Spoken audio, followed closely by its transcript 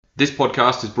This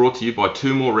podcast is brought to you by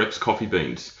 2 More Reps Coffee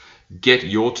Beans. Get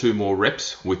your 2 more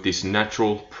reps with this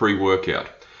natural pre-workout.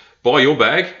 Buy your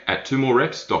bag at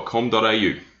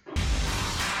 2morereps.com.au.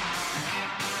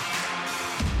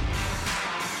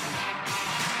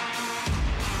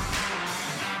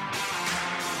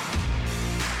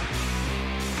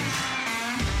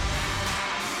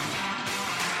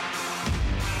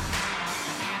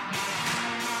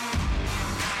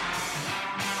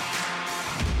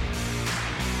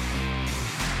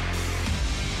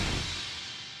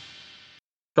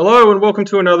 Hello and welcome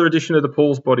to another edition of the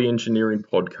Paul's Body Engineering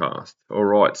Podcast. All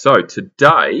right, so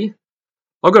today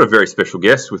I've got a very special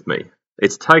guest with me.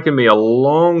 It's taken me a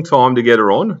long time to get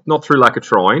her on, not through lack of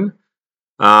trying,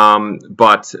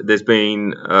 but there's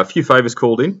been a few favours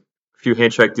called in, a few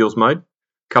handshake deals made, a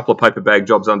couple of paper bag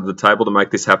jobs under the table to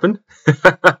make this happen,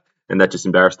 and that just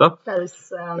embarrassed her. That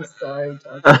sounds so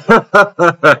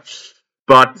dodgy.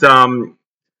 But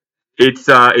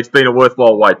it's been a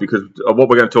worthwhile wait because what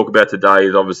we're going to talk about today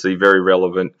is obviously very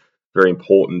relevant, very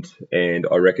important, and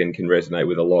I reckon can resonate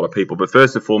with a lot of people. But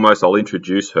first and foremost, I'll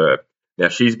introduce her. Now,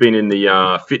 she's been in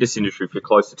the fitness industry for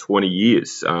close to 20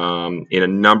 years in a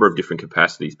number of different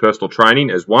capacities. Personal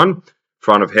training as one,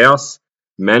 front of house,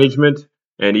 management,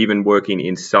 and even working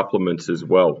in supplements as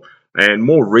well. And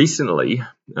more recently,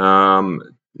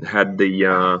 had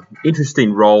the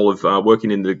interesting role of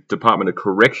working in the Department of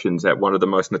Corrections at one of the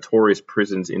most notorious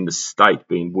prisons in the state,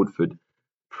 being Woodford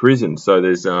Prison. So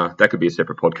there's that could be a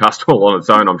separate podcast all on its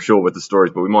own, I'm sure, with the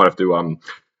stories, but we might have to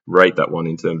rate that one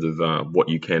in terms of what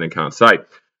you can and can't say.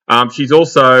 She's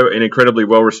also an incredibly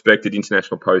well-respected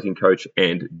international posing coach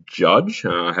and judge,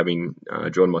 having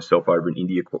joined myself over in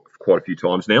India quite a few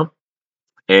times now.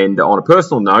 And on a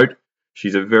personal note,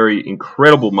 she's a very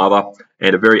incredible mother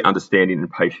and a very understanding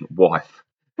and patient wife.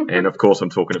 And, of course, I'm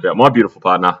talking about my beautiful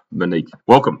partner, Monique.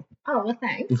 Welcome. Oh, well,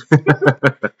 thanks.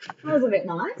 That was a bit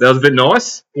nice. That was a bit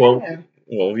nice? Well, Yeah.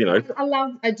 well, you know.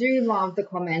 I do love the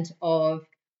comment of,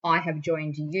 I have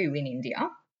joined you in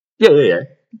India. Yeah.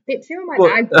 Bit too on my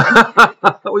Well, bag.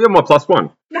 well, you're my plus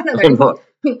one. No.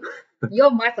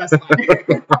 You're my plus one.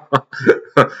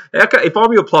 If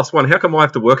I'm your plus one, how come I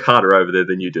have to work harder over there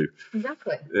than you do?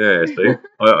 Exactly. Yeah, see,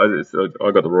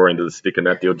 I got the raw end of the stick in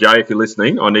that deal. Jay, if you're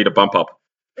listening, I need a bump up.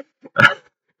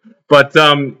 But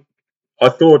I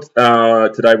thought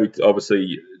today we'd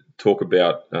obviously talk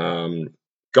about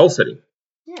goal setting,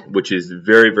 which is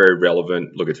very, very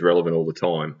relevant. Look, it's relevant all the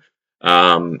time.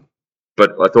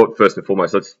 But I thought first and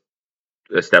foremost, let's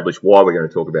establish why we're going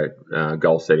to talk about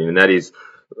goal setting, and that is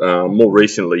more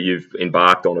recently you've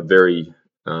embarked on a very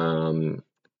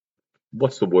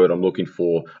what's the word I'm looking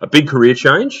for? A big career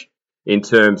change in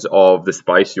terms of the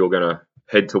space you're going to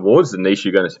head towards, the niche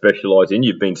you're going to specialise in.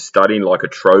 You've been studying like a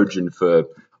Trojan for,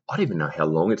 I don't even know how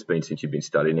long it's been since you've been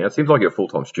studying now. It seems like you're a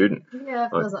full-time student. Yeah, it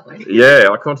feels that way. Yeah,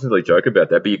 I constantly joke about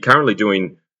that. But you're currently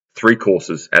doing 3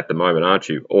 courses at the moment, aren't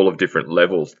you? All of different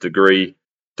levels, degree,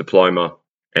 diploma,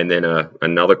 and then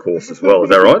another course as well. Is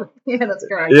that right? Yeah, that's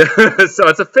correct. Yeah, so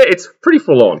it's pretty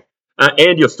full-on.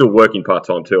 And you're still working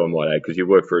part-time too, I might add, because you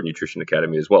work for a nutrition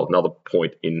academy as well, another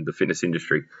point in the fitness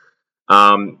industry.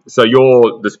 So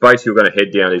the space you're going to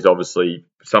head down is obviously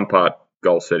some part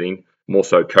goal setting, more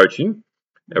so coaching,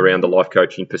 around the life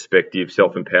coaching perspective,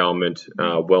 self-empowerment,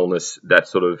 wellness, that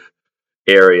sort of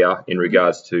area in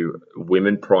regards to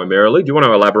women primarily. Do you want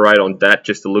to elaborate on that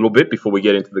just a little bit before we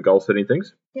get into the goal setting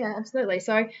things? Yeah, absolutely.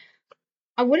 So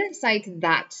I wouldn't say it's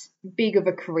that big of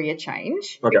a career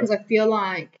change because I feel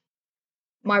like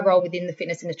my role within the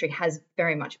fitness industry has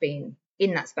very much been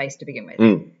in that space to begin with.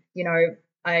 You know,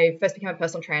 I first became a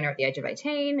personal trainer at the age of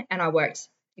 18 and I worked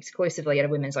exclusively at a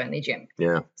women's only gym.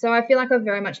 Yeah. So I feel like I've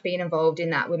very much been involved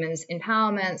in that women's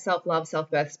empowerment, self-love,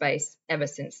 self-birth space ever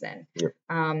since then. Yeah.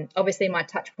 Obviously my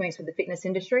touch points with the fitness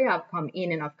industry, I've come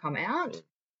in and I've come out.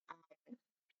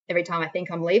 Every time I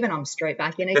think I'm leaving, I'm straight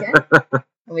back in again. And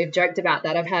we've joked about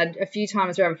that. I've had a few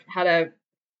times where I've had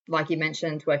like you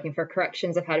mentioned, working for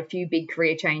corrections, I've had a few big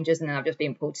career changes and then I've just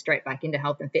been pulled straight back into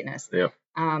health and fitness. Yeah.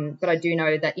 But I do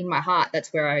know that in my heart,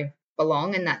 that's where I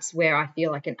belong and that's where I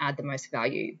feel I can add the most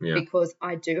value because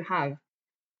I do have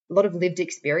a lot of lived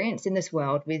experience in this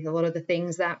world with a lot of the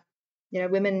things that, you know,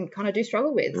 women kind of do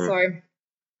struggle with. So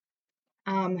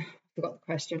I forgot the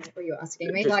question. What were you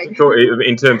asking me?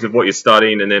 In terms of what you're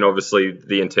studying and then obviously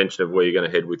the intention of where you're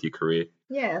going to head with your career.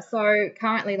 Yeah. So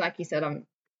currently, like you said, I'm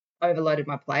overloaded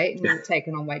my plate and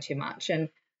taken on way too much.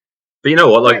 But you know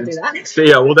what, like, do that. So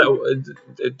yeah, well,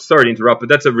 sorry to interrupt, but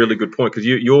that's a really good point because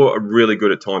you're really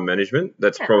good at time management.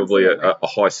 That's probably a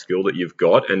high skill that you've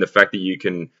got, and the fact that you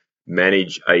can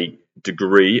manage a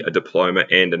degree, a diploma,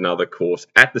 and another course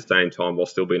at the same time while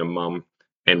still being a mum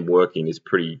and working is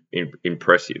pretty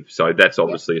impressive. So that's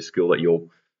obviously a skill that you'll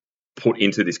put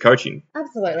into this coaching.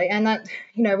 Absolutely. And that,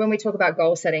 when we talk about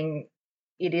goal setting,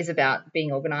 it is about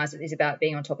being organized. It is about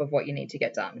being on top of what you need to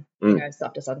get done.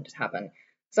 Stuff just doesn't just happen.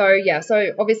 So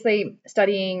obviously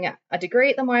studying a degree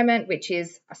at the moment, which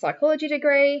is a psychology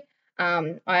degree.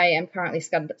 I am currently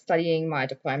studying my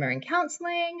diploma in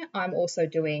counselling. I'm also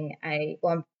doing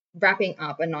I'm wrapping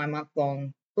up a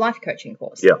 9-month-long life coaching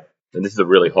course. Yeah. And this is a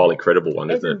really highly credible one,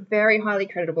 isn't it? It's a very highly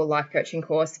credible life coaching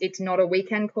course. It's not a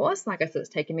weekend course. Like I said, it's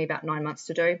taken me about 9 months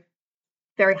to do.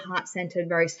 Very heart-centered,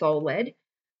 very soul-led,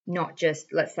 not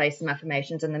just, let's say, some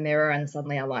affirmations in the mirror and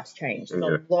suddenly our life's changed. There's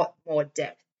a lot more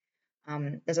depth.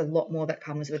 There's a lot more that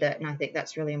comes with it, and I think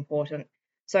that's really important.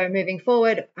 So moving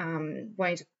forward,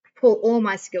 going to pull all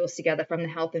my skills together from the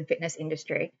health and fitness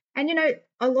industry. And,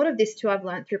 a lot of this too I've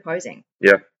learned through posing.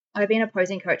 Yeah. I've been a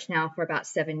posing coach now for about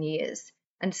 7 years.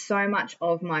 And so much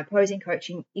of my posing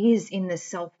coaching is in the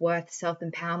self-worth,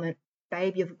 self-empowerment,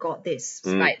 babe, you've got this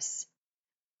space.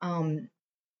 So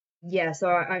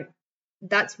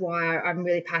that's why I'm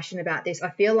really passionate about this.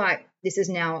 I feel like this is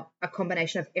now a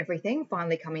combination of everything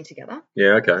finally coming together.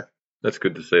 Yeah, okay. That's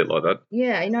good to see it like that.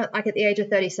 Yeah, like at the age of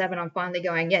 37, I'm finally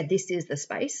going, this is the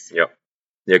space. Yep.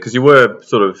 Yeah, because you were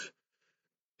sort of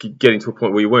getting to a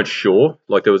point where you weren't sure.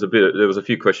 Like there was a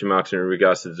few question marks in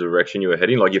regards to the direction you were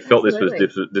heading. Like you felt this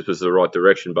was the right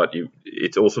direction, but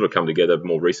it's all sort of come together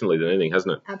more recently than anything,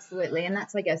 hasn't it? Absolutely, and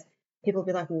that's, I guess, people will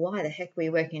be like, well, why the heck were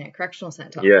you working at a correctional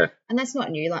centre? Yeah, and that's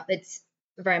not new. Like it's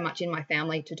very much in my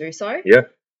family to do so. Yeah.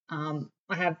 I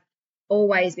have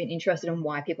always been interested in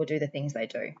why people do the things they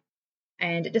do,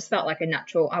 and it just felt like a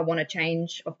natural. I want a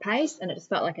change of pace, and it just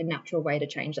felt like a natural way to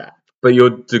change that. But your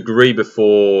degree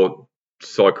before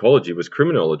psychology was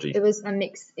criminology. It was a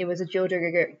mix. It was a dual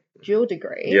degree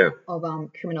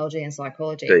of criminology and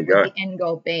psychology. There you go. The end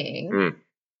goal being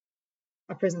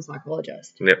a prison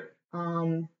psychologist. Yep.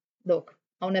 Look,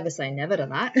 I'll never say never to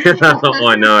that.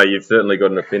 I know you've certainly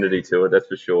got an affinity to it. That's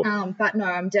for sure. But no,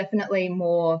 I'm definitely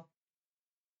more.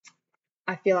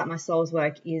 I feel like my soul's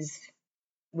work is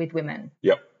with women.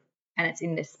 Yep. And it's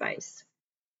in this space,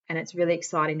 and it's really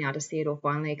exciting now to see it all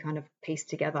finally kind of pieced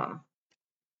together.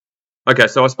 Okay,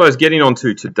 so I suppose getting on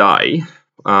to today,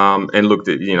 and look,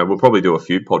 we'll probably do a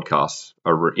few podcasts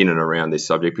in and around this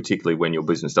subject, particularly when your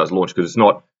business does launch, because it's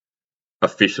not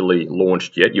officially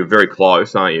launched yet. You're very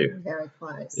close, aren't you? Very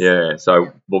close. Yeah, so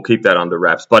we'll keep that under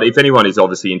wraps. But if anyone is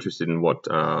obviously interested in what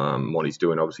he's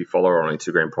doing, obviously follow her on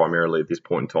Instagram primarily at this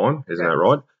point in time. Isn't that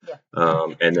right? Yeah.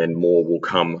 And then more will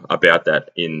come about that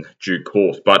in due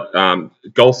course. But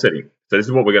goal setting. So this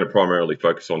is what we're going to primarily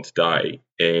focus on today.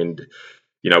 And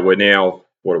we're now,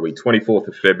 24th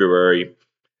of February.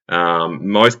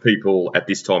 Most people at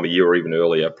this time of year or even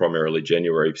earlier, primarily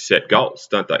January, set goals,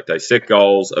 don't they? They set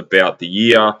goals about the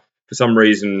year. For some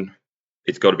reason,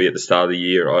 it's got to be at the start of the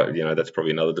year. That's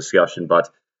probably another discussion. But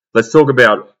let's talk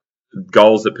about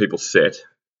goals that people set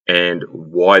and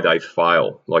why they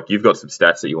fail. Like you've got some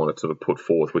stats that you want to sort of put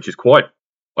forth, which is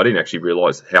I didn't actually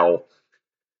realise how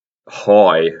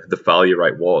high the failure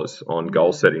rate was on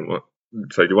goal setting.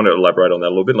 So do you want to elaborate on that a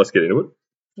little bit? Let's get into it.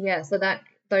 Yeah, so that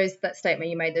statement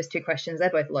you made, those two questions, they're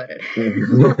both loaded.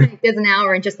 There's an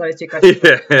hour in just those two questions.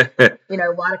 Yeah.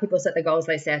 Why do people set the goals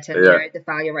they set and the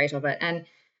failure rate of it? And,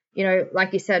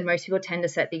 like you said, most people tend to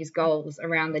set these goals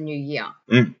around the new year.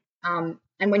 And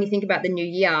when you think about the new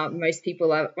year, most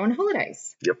people are on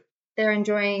holidays. Yep. They're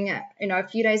enjoying, a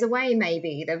few days away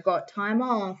maybe. They've got time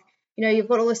off. You've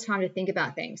got all this time to think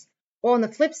about things. Or on the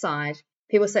flip side,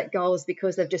 people set goals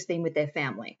because they've just been with their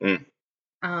family.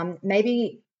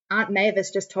 Maybe Aunt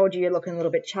Mavis just told you you're looking a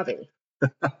little bit chubby.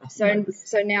 So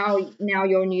now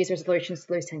your New Year's resolution is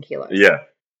to lose 10 kilos. Yeah.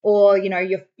 Or,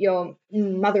 your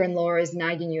mother-in-law is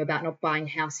nagging you about not buying a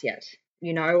house yet,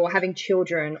 or having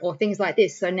children or things like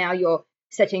this. So now you're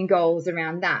setting goals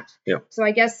around that. Yeah. So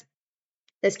I guess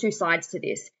there's two sides to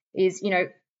this is,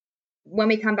 when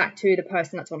we come back to the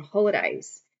person that's on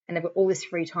holidays and they've got all this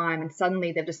free time and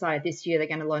suddenly they've decided this year they're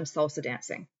going to learn salsa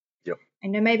dancing. Yep.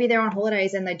 And maybe they're on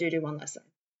holidays and they do one lesson.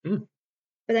 But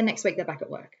then next week they're back at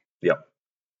work. Yep.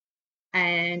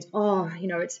 And,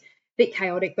 it's a bit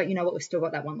chaotic, but you know what? We've still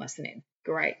got that one lesson in.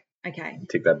 Great. Okay.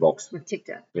 Tick that box. We've ticked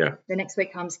it. Yeah. The next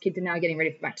week comes, kids are now getting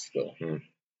ready for back to school.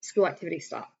 School activities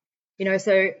start.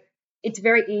 So it's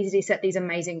very easy to set these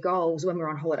amazing goals when we're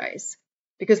on holidays.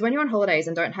 Because when you're on holidays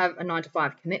and don't have a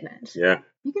 9-to-5 commitment,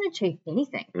 you can achieve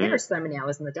anything. There are so many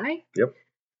hours in the day. Yep.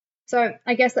 So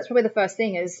I guess that's probably the first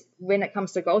thing is when it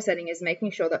comes to goal setting is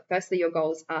making sure that firstly your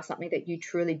goals are something that you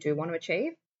truly do want to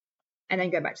achieve. And then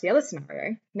go back to the other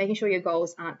scenario, making sure your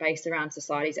goals aren't based around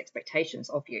society's expectations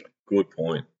of you. Good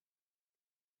point.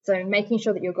 So making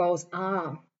sure that your goals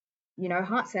are,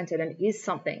 heart-centered and is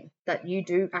something that you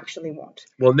do actually want.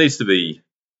 Well, it needs to be,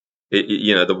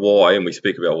 the why, and we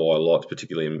speak about why a lot,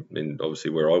 particularly in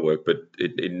obviously where I work, but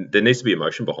there needs to be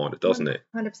emotion behind it, doesn't there?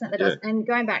 100% does. And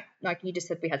going back, like you just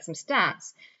said, we had some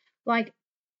stats, like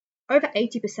over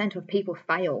 80% of people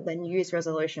fail their New Year's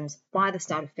resolutions by the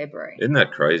start of February. Isn't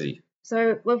that crazy?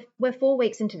 So we're 4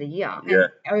 weeks into the year, and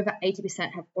over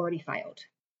 80% have already failed.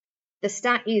 The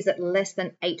stat is that less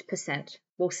than 8%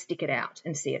 will stick it out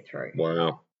and see it through.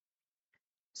 Wow.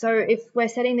 So if we're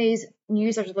setting these New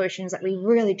Year's resolutions that we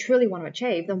really, truly want to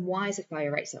achieve, then why is the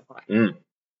failure rate so high?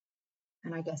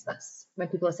 And I guess that's when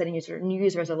people are setting New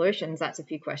Year's resolutions, that's a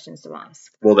few questions to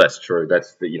ask. Well, that's true.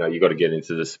 That's you got to get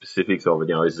into the specifics of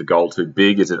it. Is the goal too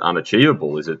big? Is it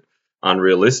unachievable? Is it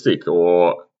unrealistic?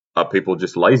 Or are people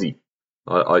just lazy?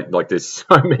 I like there's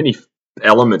so many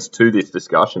elements to this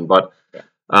discussion, but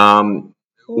well,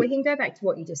 we can go back to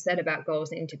what you just said about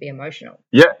goals needing to be emotional.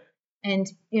 Yeah. And,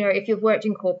 if you've worked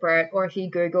in corporate or if you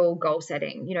Google goal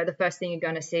setting, the first thing you're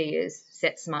going to see is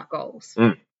set SMART goals.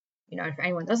 If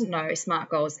anyone doesn't know, SMART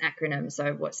goals acronym.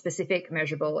 So what? Specific,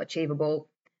 measurable, achievable,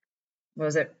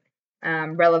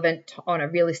 relevant, on a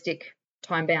realistic,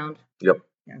 time bound. Yep.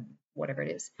 Whatever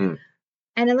it is. And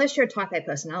unless you're a type A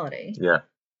personality,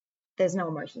 there's no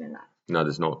emotion in that. No,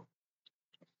 there's not.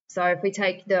 So if we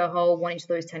take the whole wanting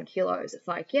to lose 10 kilos, it's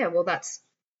like, well, that's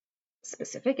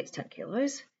specific. It's 10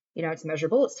 kilos. It's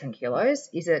measurable. It's 10 kilos.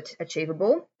 Is it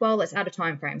achievable? Well, let's add a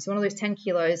time frame. So I want to lose 10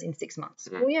 kilos in 6 months.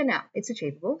 Well, now it's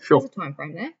achievable. Sure. There's a time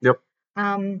frame there. Yep.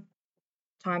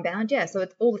 Time bound. Yeah. So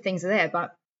all the things are there.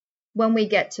 But when we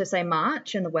get to, say,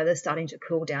 March and the weather's starting to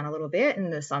cool down a little bit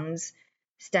and the sun's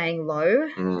staying low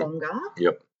longer.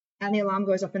 Yep. And the alarm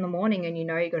goes off in the morning and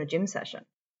you've got a gym session.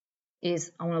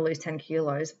 Is I want to lose 10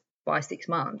 kilos by 6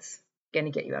 months going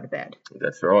to get you out of bed?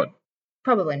 That's right.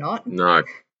 Probably not.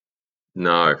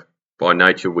 No. By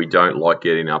nature, we don't like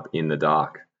getting up in the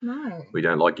dark. No. We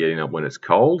don't like getting up when it's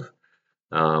cold,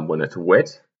 when it's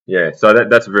wet. Yeah, so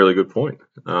that's a really good point.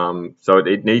 So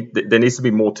there needs to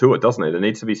be more to it, doesn't it? There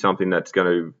needs to be something that's going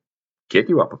to get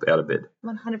you up out of bed.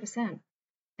 100%.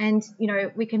 And,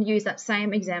 we can use that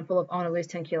same example of I want to lose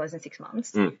 10 kilos in 6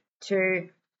 months to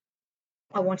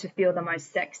I want to feel the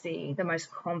most sexy, the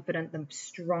most confident, the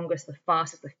strongest, the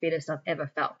fastest, the fittest I've ever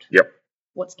felt. Yep.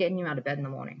 What's getting you out of bed in the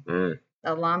morning? The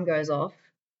alarm goes off.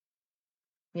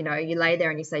 You lay there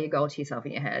and you say your goal to yourself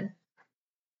in your head.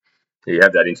 You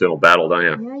have that internal battle, don't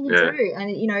you? Yeah, you do.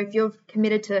 And, if you're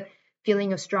committed to feeling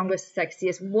your strongest,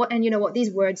 sexiest,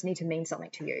 these words need to mean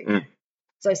something to you.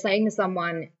 So saying to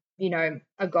someone,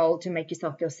 a goal to make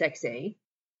yourself feel sexy,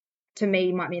 to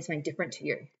me might mean something different to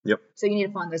you. Yep. So you need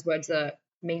to find those words that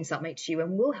mean something to you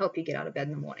and will help you get out of bed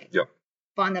in the morning. Yep.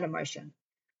 Find that emotion.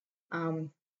 And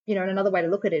another way to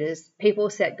look at it is people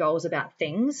set goals about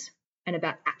things and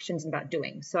about actions and about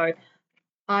doing. So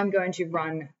I'm going to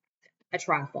run a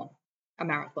triathlon, a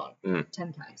marathon,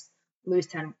 10Ks, lose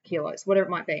 10 kilos, whatever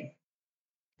it might be.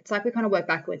 It's like we kind of work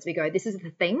backwards. We go, this is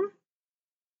the thing,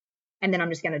 and then I'm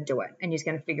just going to do it, and you're just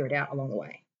going to figure it out along the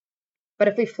way. But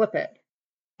if we flip it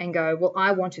and go, well,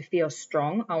 I want to feel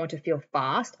strong, I want to feel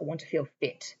fast, I want to feel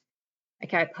fit.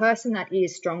 Okay, a person that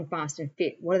is strong, fast, and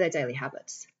fit, what are their daily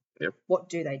habits? Yep. What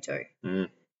do they do?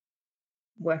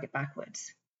 Work it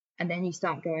backwards. And then you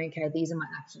start going, okay, these are my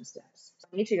action steps. So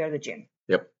I need to go to the gym.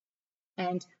 Yep.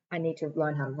 And I need to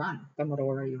learn how to run if I'm not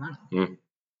already running.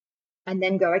 And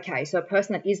then go, okay, so a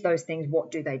person that is those things, what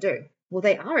do they do? Well,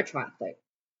 they are a triathlete.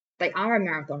 They are a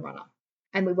marathon runner.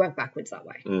 And we work backwards that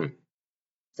way.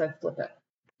 So flip it.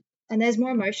 And there's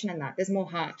more emotion in that. There's more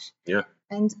heart. Yeah.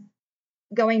 And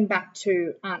going back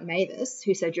to Aunt Mavis,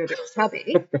 who said you're a bit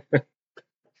chubby,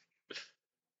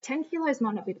 10 kilos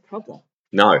might not be the problem.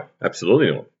 No,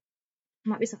 absolutely not. It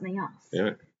might be something else.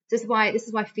 Yeah. This is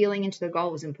why feeling into the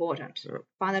goal is important. Yeah.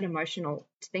 Find that emotional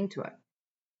thing to it.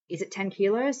 Is it 10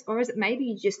 kilos or is it maybe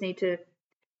you just need to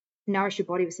nourish your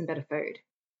body with some better food?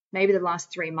 Maybe the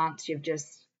last 3 months you've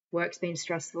just, work's been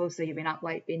stressful, so you've been up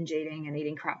late binge eating and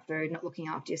eating crap food, not looking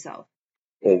after yourself.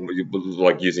 Or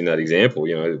like using that example,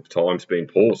 time's been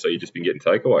poor, so you've just been getting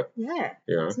takeaway. Yeah.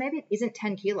 So maybe it isn't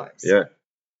 10 kilos. Yeah.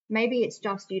 Maybe it's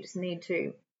just you just need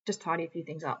to just tidy a few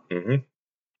things up to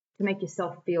make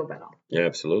yourself feel better. Yeah,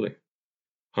 absolutely.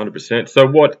 100%.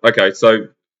 So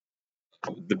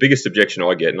the biggest objection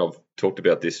I get, and I've talked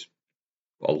about this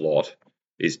a lot,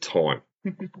 is time.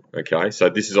 Okay, so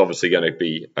this is obviously going to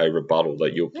be a rebuttal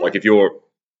that like if you're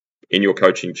in your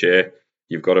coaching chair,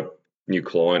 you've got a new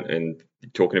client and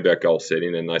talking about goal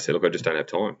setting, and they said, look, I just don't have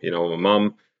time. You know, I'm a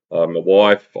mum, I'm a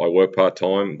wife, I work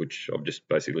part-time, which I've just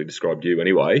basically described you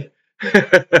anyway.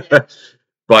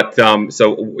 But,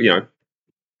 so, you know,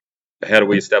 how do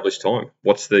we establish time?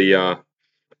 What's the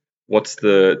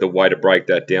way to break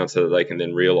that down so that they can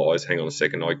then realise, hang on a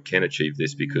second, I can achieve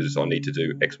this because I need to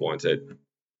do X, Y, and Z?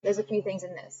 There's a few things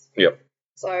in this. Yep.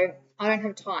 So I don't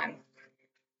have time.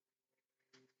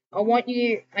 I want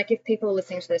you, like, if people are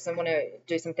listening to this and want to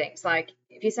do some things, like,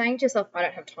 if you're saying to yourself, I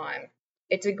don't have time,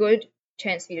 it's a good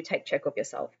chance for you to take check of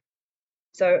yourself.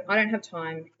 So I don't have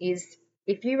time is,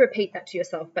 if you repeat that to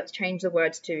yourself, but change the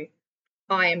words to,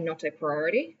 I am not a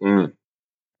priority,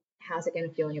 how's it going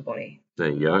to feel in your body? There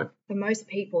you go. For most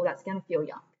people, that's going to feel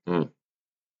yuck. Mm.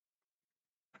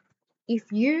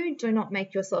 If you do not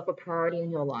make yourself a priority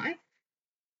in your life,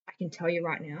 I can tell you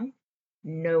right now,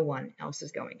 no one else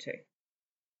is going to.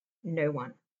 No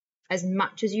one. As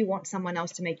much as you want someone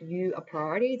else to make you a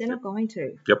priority, they're not going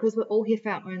to. Yep. Because we're all here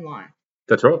for our own life.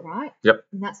 That's right. Right? Yep.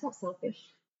 And that's not selfish.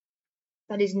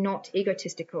 That is not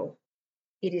egotistical.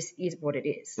 It is what it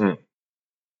is. Mm.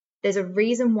 There's a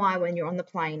reason why when you're on the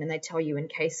plane and they tell you, in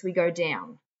case we go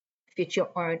down, fit your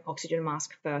own oxygen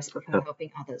mask first before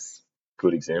helping others.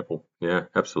 Good example. Yeah,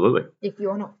 absolutely. If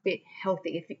you're not fit,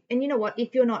 healthy, and you know what,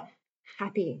 if you're not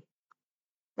happy,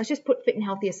 let's just put fit and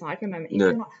healthy aside for a moment. If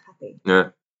you're not happy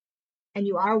and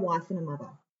you are a wife and a mother,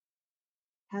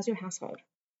 how's your household?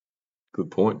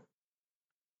 Good point.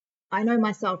 I know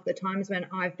myself, the times when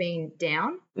I've been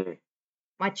down,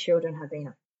 my children have been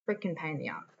a freaking pain in the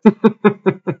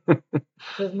ass.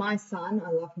 Because my son,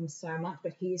 I love him so much,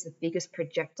 but he is the biggest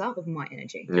projector of my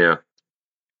energy. Yeah.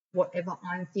 Whatever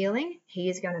I'm feeling, he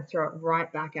is going to throw it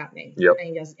right back at me. Yep. And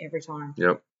he does it every time.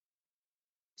 Yep.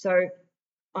 So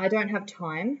I don't have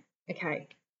time. Okay.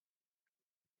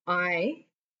 I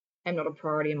am not a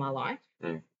priority in my life.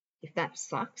 If that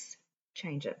sucks,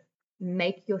 change it.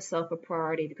 Make yourself a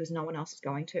priority because no one else is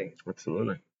going to.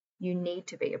 Absolutely. You need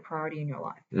to be a priority in your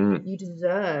life. You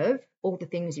deserve all the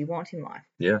things you want in life.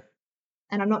 Yeah.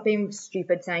 And I'm not being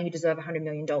stupid saying you deserve $100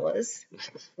 million.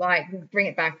 Like, bring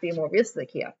it back, be more realistic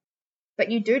here.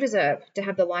 But you do deserve to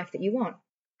have the life that you want.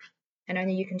 And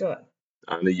only you can do it.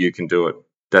 Only you can do it.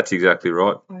 That's exactly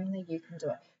right. Only you can do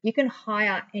it. You can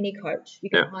hire any coach. You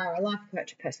can hire a life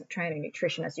coach, a personal trainer, a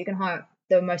nutritionist. You can hire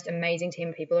the most amazing team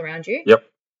of people around you. Yep.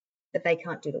 But they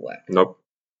can't do the work. Nope.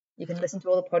 You can listen to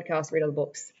all the podcasts, read all the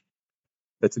books.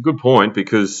 That's a good point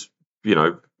because, you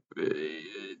know,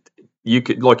 you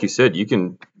can, like you said, you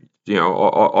can, you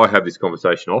know, I have this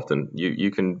conversation often.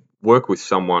 You can work with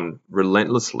someone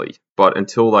relentlessly, but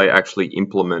until they actually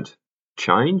implement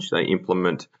change, they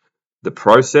implement the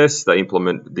process, they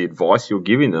implement the advice you're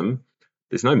giving them,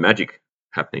 there's no magic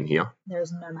happening here. There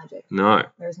is no magic. No.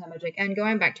 There is no magic. And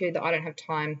going back to the I don't have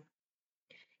time,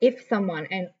 if someone,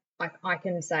 and like I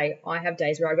can say I have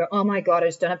days where I go, oh my God, I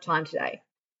just don't have time today.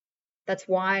 That's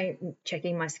why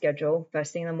checking my schedule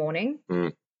first thing in the morning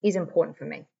is important for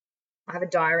me. I have a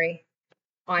diary.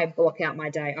 I block out my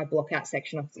day. I block out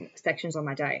sections on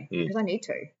my day because I need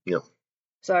to. Yep.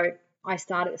 So I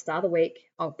start at the start of the week.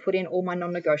 I'll put in all my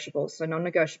non-negotiables. So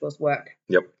non-negotiables work.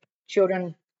 Yep.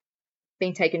 Children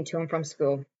being taken to and from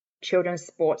school. Children's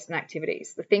sports and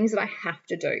activities. The things that I have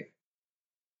to do.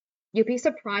 You'll be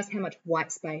surprised how much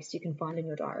white space you can find in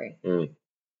your diary.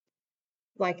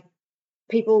 Like,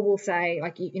 people will say,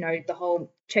 like, you know, the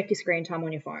whole check your screen time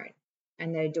on your phone,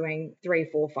 and they're doing 3,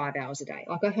 4, 5 hours a day.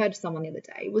 Like, I heard someone the other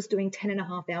day was doing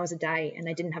 10.5 hours a day and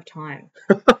they didn't have time.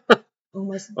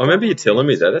 Almost. I remember you telling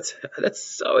me that. That's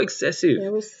so excessive.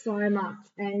 There was so much.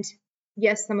 And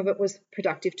yes, some of it was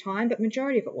productive time, but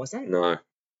majority of it wasn't. No.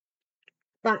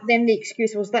 But then the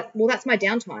excuse was that, well, that's my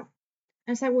downtime. And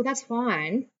I say, well, that's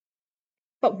fine.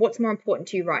 But what's more important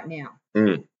to you right now?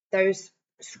 Those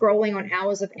scrolling on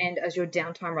hours of end as your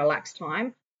downtime, relaxed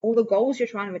time, or the goals you're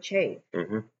trying to achieve.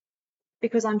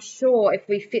 Because I'm sure if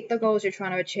we fit the goals you're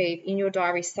trying to achieve in your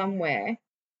diary somewhere,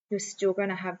 you're still going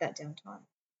to have that downtime.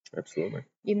 Absolutely.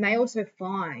 You may also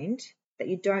find that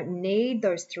you don't need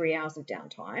those 3 hours of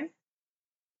downtime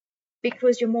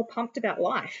because you're more pumped about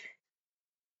life.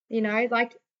 You know,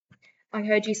 like I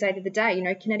heard you say the other day, you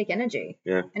know, kinetic energy.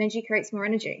 Yeah. Energy creates more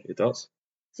energy. It does.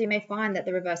 So you may find that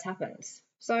the reverse happens.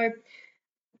 So, you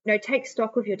know, take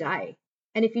stock of your day.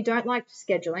 And if you don't like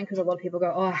scheduling, because a lot of people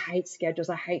go, oh, I hate schedules,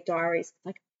 I hate diaries.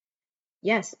 Like,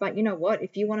 yes, but you know what?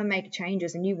 If you want to make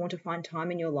changes and you want to find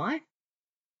time in your life,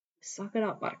 suck it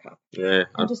up, buttercup. Yeah.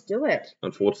 And just do it.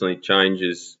 Unfortunately, change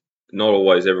is not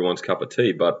always everyone's cup of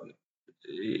tea, but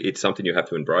it's something you have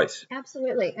to embrace.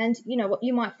 Absolutely. And you know what?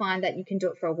 You might find that you can do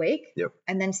it for a week. Yep.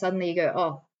 And then suddenly you go,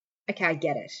 oh, okay, I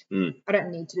get it. Mm. I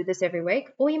don't need to do this every week.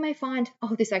 Or you may find,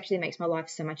 oh, this actually makes my life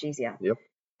so much easier. Yep.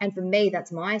 And for me,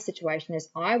 that's my situation, is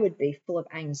I would be full of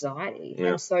anxiety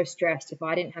and so stressed if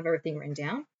I didn't have everything written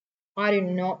down. I do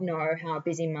not know how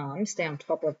busy mums stay on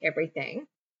top of everything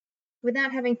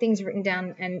without having things written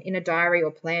down and in a diary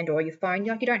or planned or your phone.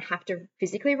 You don't have to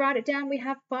physically write it down. We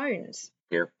have phones.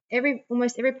 Yeah.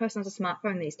 Almost every person has a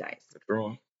smartphone these days. That's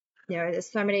right.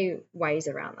 There's so many ways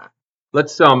around that.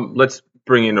 Let's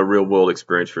bring in a real world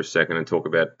experience for a second and talk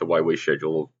about the way we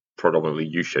schedule, or predominantly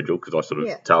you schedule, because I sort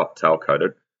of tail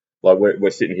coded. Like we're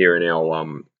sitting here in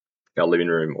our living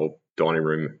room or dining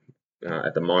room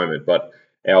at the moment, but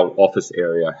our office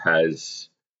area has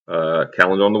a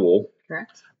calendar on the wall.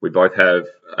 Correct. We both have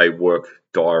a work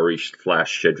diary /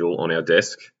 schedule on our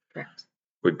desk. Correct.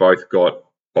 We both got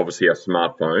obviously our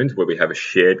smartphones where we have a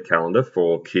shared calendar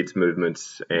for kids'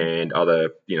 movements and other,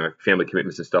 family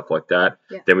commitments and stuff like that.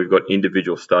 Yep. Then we've got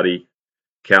individual study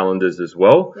calendars as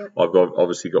well. Yep. I've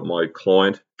obviously got my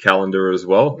client calendar as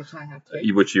well, which I have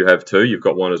too. Which you have too. You've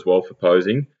got one as well for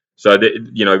posing. So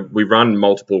we run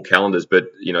multiple calendars, but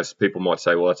people might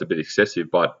say, well, that's a bit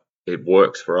excessive, but it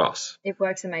works for us. It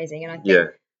works amazing, and I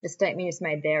think the statement you just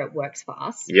made there, it works for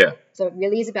us. Yeah. So it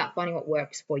really is about finding what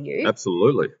works for you.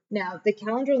 Absolutely. Now, the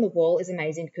calendar on the wall is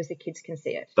amazing because the kids can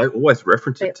see it. They always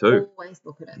reference it too. They always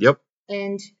look at it. Yep.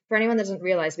 And for anyone that doesn't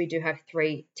realise, we do have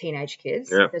 3 teenage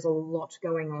kids. Yeah. There's a lot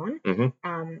going on.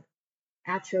 Mm-hmm.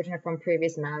 Our children are from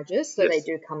previous marriages, so they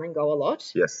do come and go a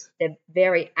lot. Yes. They're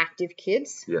very active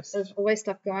kids. Yes. There's always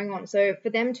stuff going on. So for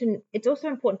them it's also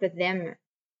important for them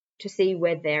to see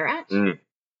where they're at. Mm.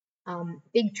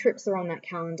 Big trips are on that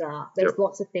calendar. There's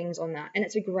lots of things on that, and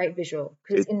it's a great visual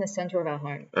because it's in the center of our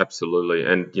home. Absolutely.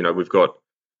 And we've got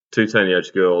 2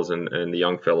 teenage girls and the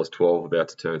young fella's 12, about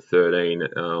to turn 13. I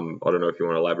don't know if you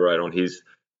want to elaborate on his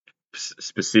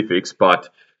specifics, but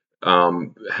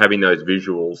having those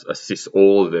visuals assists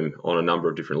all of them on a number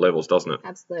of different levels, doesn't it?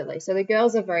 Absolutely. So the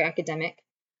girls are very academic,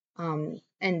 and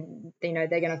they're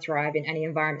going to thrive in any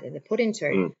environment that they're put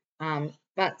into.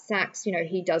 But Sax,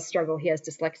 he does struggle. He has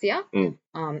dyslexia,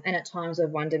 and at times I've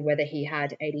wondered whether he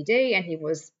had ADD, and he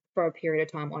was for a period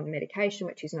of time on medication,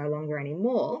 which he's no longer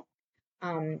anymore.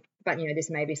 But this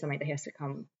may be something that has to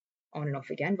come on and off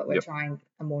again. But we're trying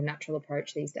a more natural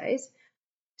approach these days.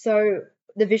 So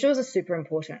the visuals are super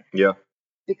important. Yeah.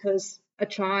 Because a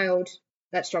child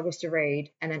that struggles to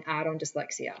read and then add on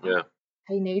dyslexia,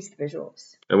 he needs the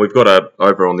visuals. And we've got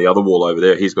over on the other wall over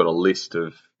there, he's got a list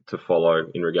to follow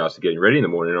in regards to getting ready in the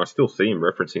morning, and I still see him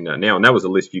referencing that now. And that was a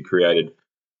list you created,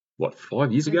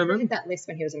 5 years ago, man? I did that list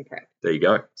when he was in prep. There you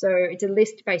go. So it's a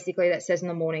list basically that says in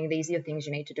the morning, these are the things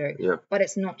you need to do. Yeah. But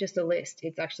it's not just a list.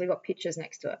 It's actually got pictures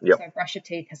next to it. Yep. So brush your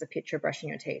teeth has a picture of brushing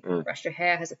your teeth. Brush your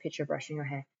hair has a picture of brushing your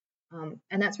hair.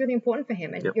 And that's really important for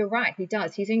him. And you're right, he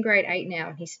does. He's in grade 8 now,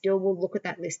 and he still will look at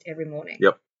that list every morning.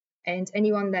 Yep. And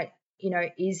anyone that,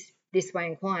 is this way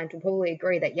inclined will probably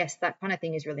agree that, yes, that kind of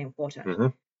thing is really important. Mm-hmm.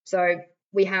 So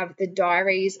we have the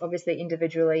diaries, obviously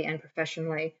individually and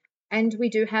professionally, and we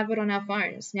do have it on our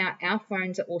phones. Now, our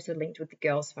phones are also linked with the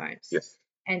girls' phones. Yes.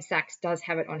 And Sax does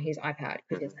have it on his iPad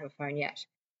because he doesn't have a phone yet.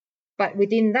 But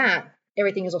within that,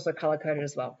 everything is also color-coded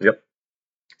as well. Yep.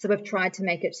 So we've tried to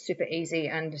make it super easy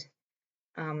and,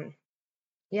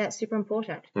 it's super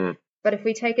important. But if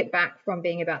we take it back from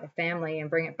being about the family and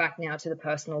bring it back now to the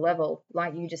personal level,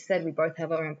 like you just said, we both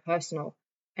have our own personal.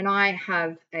 And I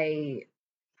have a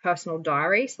personal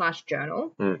diary /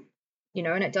 journal, and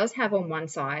it does have on one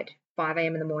side 5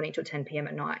 a.m. in the morning till 10 p.m.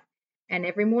 at night. And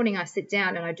every morning I sit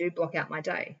down and I do block out my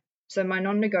day. So my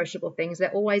non-negotiable things,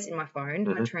 they're always in my phone.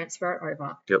 I transfer it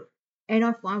over. Yep. And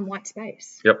I find white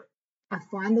space. Yep. I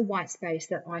find the white space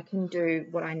that I can do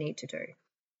what I need to do.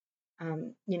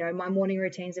 My morning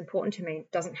routine is important to me.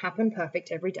 It doesn't happen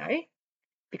perfect every day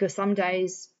because some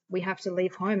days we have to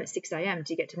leave home at 6 a.m.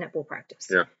 to get to netball practice.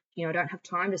 Yeah. I don't have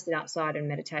time to sit outside and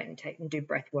meditate and do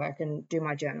breath work and do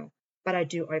my journal. But I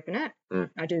do open it.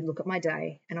 I do look at my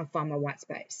day and I find my white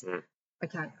space.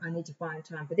 Okay, I need to find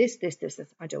time for this.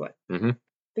 I do it.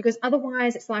 Because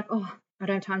otherwise it's like, oh, I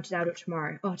don't have time today, I'll do it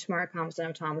tomorrow. Oh, tomorrow comes, I don't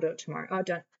have time, I'll do it tomorrow. Oh, I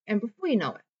don't. And before you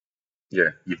know it. Yeah,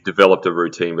 you've developed a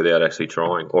routine without actually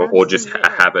trying or just a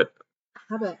habit.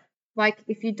 Like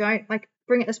if you don't,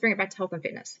 let's bring it back to health and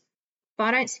fitness. If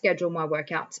I don't schedule my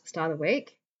workouts at the start of the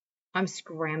week, I'm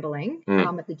scrambling.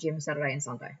 I'm at the gym Saturday and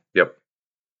Sunday. Yep.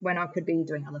 When I could be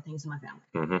doing other things in my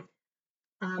family.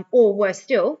 Or worse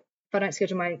still, if I don't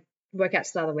schedule my workouts at the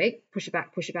start of the week, push it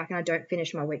back, and I don't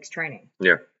finish my week's training.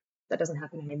 Yeah. That doesn't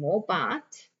happen anymore, but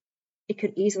it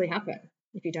could easily happen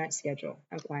if you don't schedule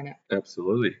and plan it.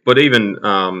 Absolutely. But even,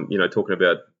 talking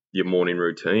about your morning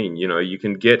routine. You know, you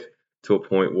can get to a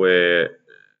point where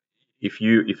if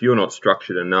you're not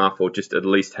structured enough, or just at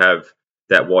least have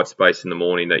that white space in the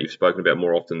morning that you've spoken about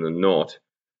more often than not,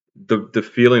 the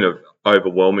feeling of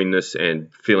overwhelmingness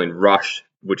and feeling rushed,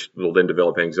 which will then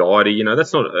develop anxiety, you know,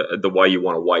 that's not the way you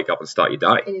want to wake up and start your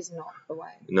day. It is not the way.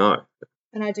 No.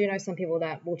 And I do know some people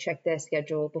that will check their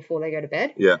schedule before they go to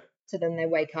bed. Yeah. So then they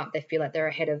wake up, they feel like they're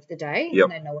ahead of the day, Yep.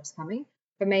 and they know what's coming.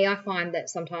 For me, I find that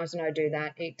sometimes when I do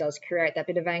that, it does create that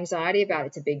bit of anxiety about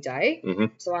it's a big day. Mm-hmm.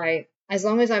 So as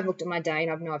long as I've looked at my day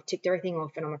and I've ticked everything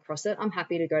off and I'm across it, I'm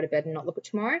happy to go to bed and not look at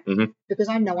tomorrow, Mm-hmm. because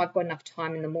I know I've got enough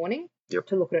time in the morning Yep.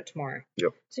 to look at it tomorrow.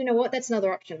 Yep. So you know what? That's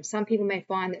another option. Some people may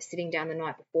find that sitting down the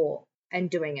night before and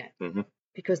doing it, Mm-hmm.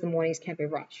 because the mornings can be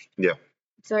rushed. Yeah.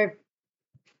 So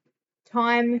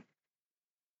time,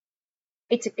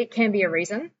 it can be a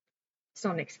reason. It's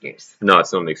not an excuse. No,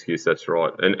 it's not an excuse. That's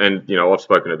right. And you know, I've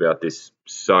spoken about this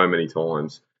so many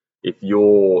times. If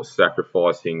you're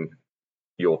sacrificing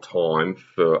your time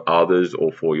for others,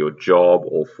 or for your job,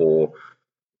 or for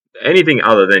anything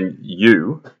other than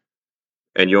you,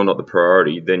 and you're not the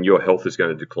priority, then your health is going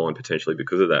to decline potentially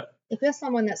because of that. If you're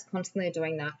someone that's constantly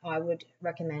doing that, I would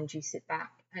recommend you sit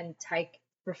back and take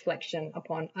reflection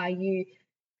upon, are you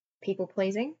people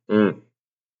pleasing? Mm.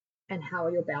 And how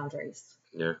are your boundaries?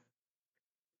 Yeah.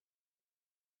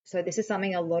 So this is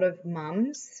something a lot of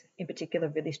mums in particular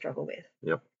really struggle with.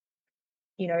 Yep.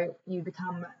 You know, you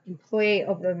become employee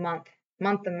of the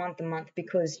month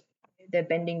because they're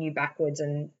bending you backwards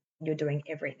and you're doing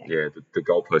everything. Yeah, the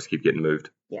goalposts keep getting moved.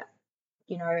 Yeah.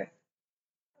 You know,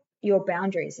 your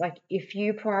boundaries, like if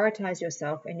you prioritize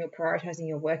yourself and you're prioritizing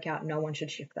your workout, no one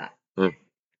should shift that. Mm.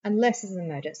 Unless it's an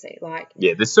emergency. Like,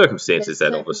 yeah, there's circumstances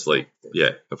that obviously,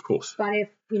 yeah, of course. But if,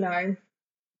 you know,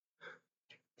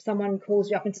 someone calls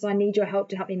you up and says, I need your help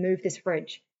to help me move this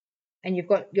fridge, and you've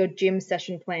got your gym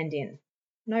session planned in.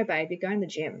 No, babe, you're going to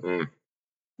the gym. Mm.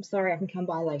 I'm sorry, I can come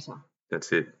by later.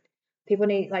 That's it. People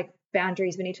need, like,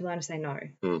 boundaries. We need to learn to say no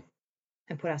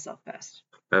and put ourselves first.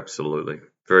 Absolutely.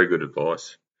 Very good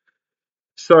advice.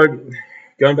 So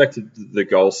going back to the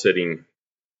goal setting,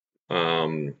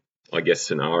 I guess,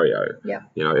 scenario, Yeah.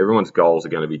 you know, everyone's goals are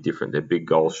going to be different. They're big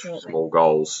goals, Absolutely. small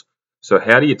goals. So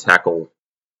how do you tackle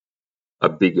a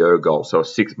bigger goal? So a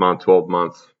 6-month,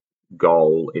 12-month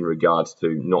goal in regards to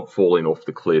not falling off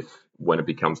the cliff when it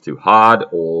becomes too hard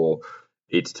or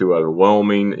it's too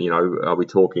overwhelming. You know, are we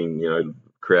talking, you know,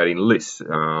 creating lists,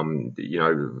 you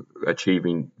know,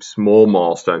 achieving small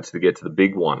milestones to get to the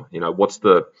big one? You know, what's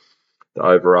the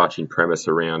overarching premise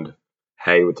around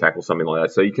how you would tackle something like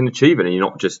that so you can achieve it and you're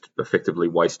not just effectively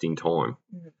wasting time?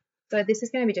 So this is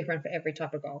going to be different for every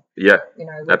type of goal. Yeah, you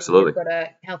know, absolutely. You've got a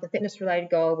health and fitness related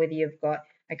goal, whether you've got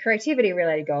a creativity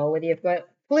related goal, whether you've got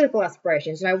political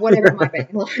aspirations, you know, whatever it might be.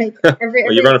 Like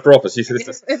well, you're running for office.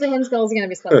 Everyone's goals are going to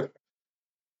be slightly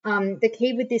different. The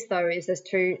key with this though is there's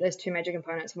two major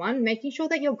components. One, making sure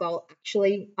that your goal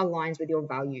actually aligns with your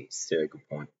values. Yeah, good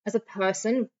point. As a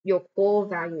person, your core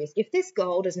values. If this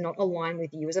goal does not align with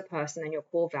you as a person and your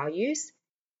core values,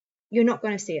 you're not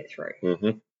going to see it through.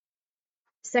 Mm-hmm.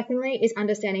 Secondly is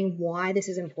understanding why this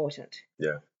is important.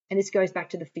 Yeah. And this goes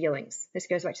back to the feelings. This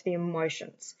goes back to the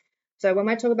emotions. So when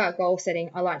I talk about goal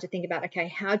setting, I like to think about, okay,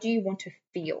 how do you want to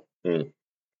feel?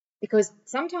 Because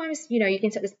sometimes, you know, you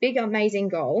can set this big, amazing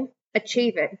goal,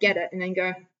 achieve it, get it, and then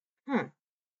go,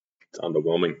 it's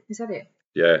underwhelming. Is that it?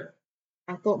 Yeah.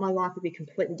 I thought my life would be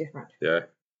completely different. Yeah.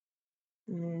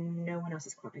 No one else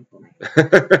is clapping for me.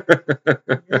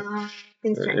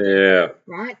 Nothing's changing. Yeah.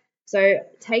 Right? So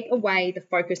take away the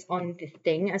focus on the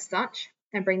thing as such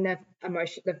and bring the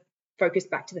emotion, the focus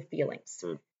back to the feelings.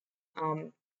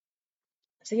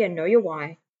 So yeah, know your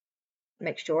why.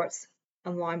 Make sure it's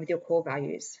aligned with your core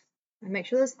values. And make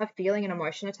sure there's a feeling and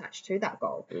emotion attached to that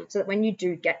goal so that when you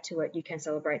do get to it, you can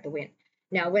celebrate the win.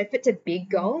 Now, if it's a big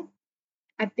goal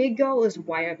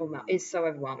is so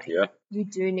overwhelming. Yeah. You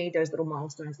do need those little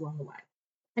milestones along the way.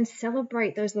 And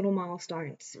celebrate those little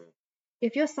milestones.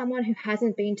 If you're someone who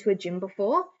hasn't been to a gym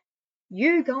before,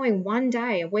 you going one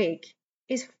day a week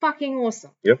is fucking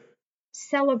awesome. Yep.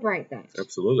 Celebrate that.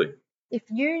 Absolutely. If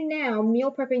you now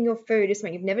meal prepping your food is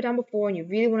something you've never done before and you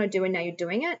really want to do and now you're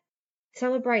doing it,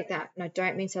 celebrate that. And I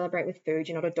don't mean celebrate with food.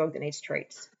 You're not a dog that needs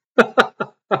treats.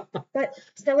 But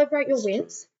celebrate your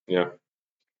wins. Yeah.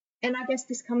 And I guess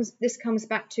this comes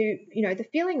back to, you know, the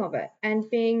feeling of it and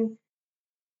being,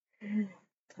 I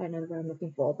don't know the word I'm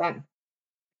looking for, but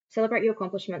celebrate your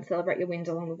accomplishments, celebrate your wins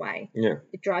along the way. Yeah.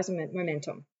 It drives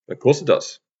momentum. Of course it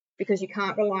does. Because you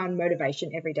can't rely on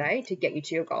motivation every day to get you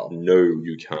to your goal. No,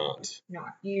 you can't. No,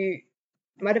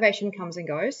 motivation comes and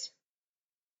goes.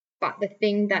 But the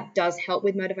thing that does help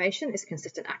with motivation is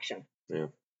consistent action. Yeah.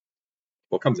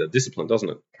 Well, it comes out of discipline, doesn't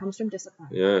it? It comes from discipline.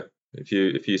 Yeah. If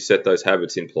you set those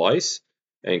habits in place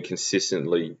and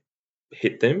consistently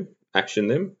hit them, action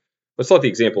them. It's like the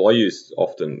example I use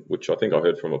often, which I think I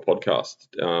heard from a podcast.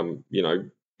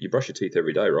 You brush your teeth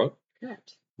every day, right?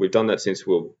 Correct. We've done that since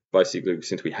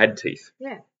we had teeth.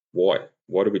 Yeah. Why?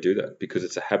 Why do we do that? Because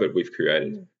it's a habit we've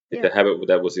created. It's Yeah. a habit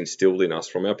that was instilled in us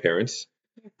from our parents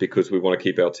because we want to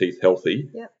keep our teeth healthy.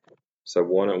 Yeah. So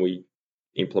why don't we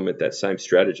implement that same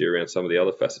strategy around some of the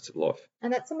other facets of life?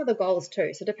 And that's some of the goals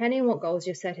too. So depending on what goals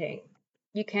you're setting,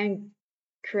 you can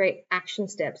create action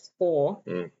steps or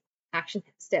action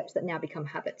steps that now become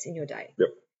habits in your day. Yep.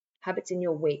 Habits in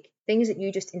your week, things that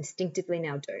you just instinctively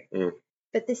now do.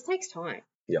 But this takes time.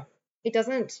 Yeah. It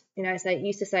doesn't, say it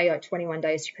used to say like 21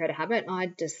 days to create a habit. I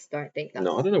just don't think that's.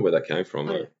 No, I don't know where that came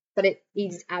from. But it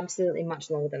is absolutely much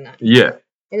longer than that. Yeah.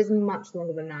 It is much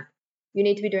longer than that. You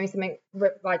need to be doing something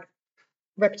like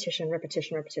repetition for it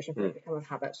to become a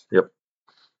habit. Yep.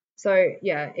 So,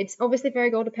 yeah, it's obviously very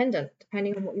goal dependent,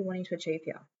 depending on what you're wanting to achieve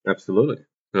here. Absolutely.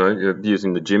 You're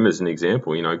using the gym as an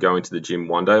example, going to the gym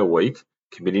 1 day a week,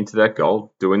 committing to that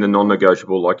goal, doing the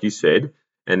non-negotiable like you said,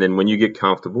 and then when you get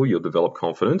comfortable, you'll develop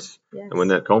confidence. Yes. And when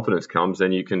that confidence comes,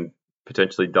 then you can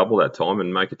potentially double that time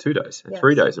and make it 2 days and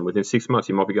 3 days. And within 6 months,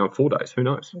 you might be going 4 days. Who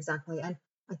knows? Exactly. And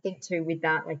I think too with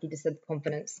that, like you just said,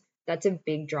 confidence, that's a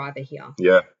big driver here.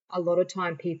 Yeah. A lot of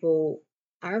time people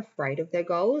are afraid of their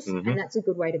goals, and that's a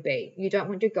good way to be. You don't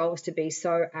want your goals to be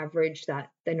so average that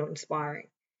they're not inspiring.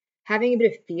 Having a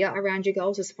bit of fear around your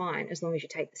goals is fine as long as you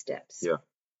take the steps. Yeah.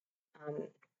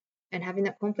 And having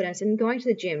that confidence and going to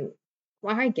the gym,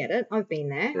 well, I get it. I've been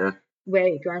there. Yeah.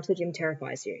 Where going to the gym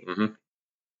terrifies you. Mm-hmm.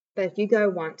 But if you go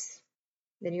once,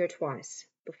 then you go twice.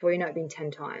 Before you know it, being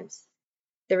 10 times.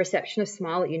 The receptionists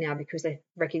smile at you now because they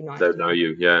recognize They know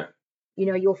you, yeah.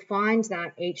 You'll find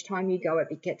that each time you go,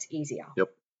 it gets easier. Yep.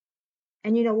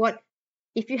 And you know what?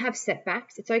 If you have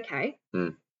setbacks, it's okay.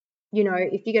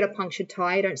 If you get a punctured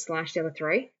tire, you don't slash the other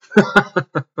 3.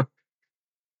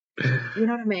 You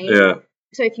know what I mean? Yeah.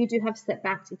 So if you do have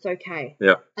setbacks, it's okay.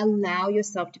 Yeah. Allow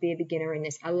yourself to be a beginner in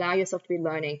this. Allow yourself to be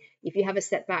learning. If you have a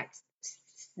setback,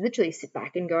 literally sit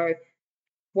back and go,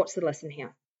 what's the lesson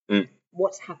here?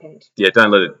 What's happened? Yeah,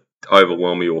 don't let it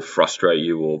overwhelm you or frustrate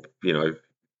you or,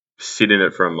 sit in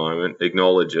it for a moment,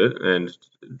 acknowledge it, and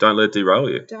don't let it derail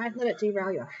you. Don't let it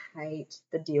derail you. I hate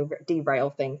the derail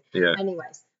thing. Yeah.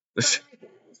 Anyways,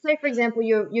 say for example,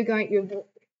 you're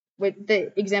with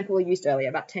the example we used earlier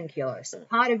about 10 kilos.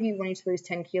 Part of you wanting to lose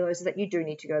 10 kilos is that you do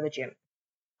need to go to the gym.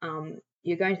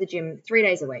 You're going to the gym 3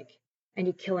 days a week and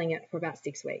you're killing it for about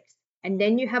 6 weeks. And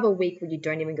then you have a week where you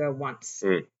don't even go once.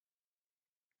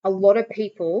 A lot of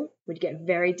people would get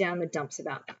very down the dumps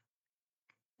about that.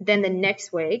 Then the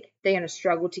next week, they're going to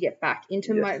struggle to get back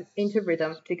into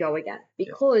rhythm to go again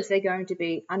because they're going to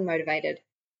be unmotivated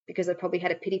because they've probably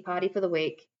had a pity party for the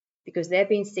week because they've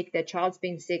been sick, their child's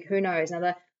been sick, who knows,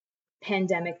 another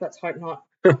pandemic, let's hope not,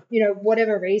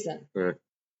 whatever reason. Yeah.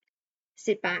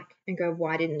 Sit back and go,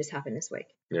 why didn't this happen this week?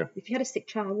 Yeah. If you had a sick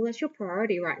child, well, that's your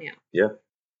priority right now. Yeah.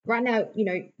 Right now,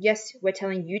 yes, we're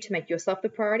telling you to make yourself the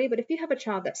priority, but if you have a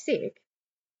child that's sick,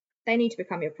 they need to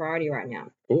become your priority right now.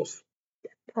 Of course.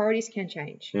 Priorities can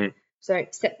change. So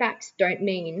setbacks don't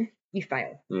mean you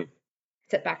fail.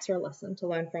 Setbacks are a lesson to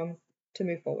learn from to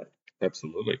move forward.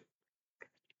 Absolutely.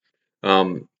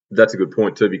 That's a good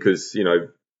point too because,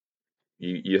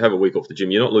 you have a week off the gym.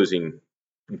 You're not losing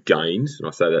gains, and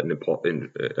I say that in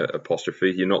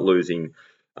apostrophe. You're not losing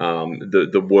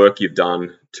the work you've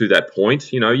done to that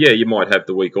point. You might have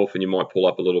the week off and you might pull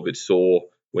up a little bit sore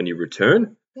when you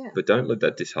return. Yeah. But don't let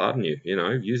that dishearten you.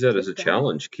 Use that as a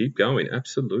challenge. Keep going.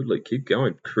 Absolutely. Keep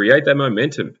going. Create that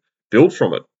momentum. Build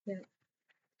from it. Yeah.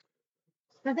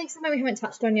 I think something we haven't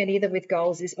touched on yet either with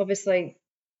goals is obviously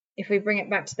if we bring it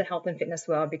back to the health and fitness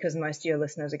world, because most of your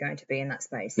listeners are going to be in that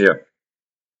space. Yeah.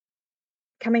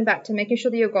 Coming back to making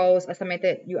sure that your goals are something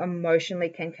that you emotionally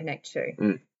can connect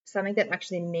to. Something that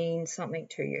actually means something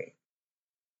to you.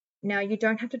 Now, you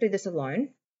don't have to do this alone.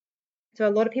 So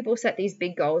a lot of people set these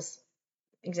big goals.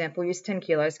 Example, use 10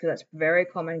 kilos because that's a very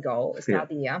common goal at the start of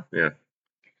the year. Yeah.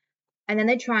 And then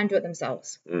they try and do it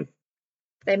themselves.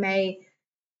 They may,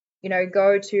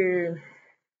 go to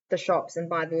the shops and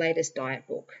buy the latest diet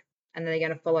book, and then they're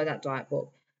going to follow that diet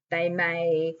book. They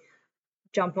may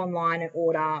jump online and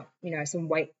order, some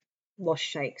weight loss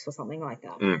shakes or something like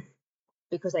that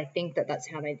because they think that that's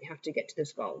how they have to get to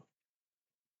this goal.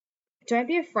 Don't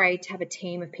be afraid to have a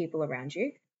team of people around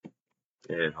you.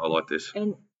 Yeah, I like this.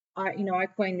 And I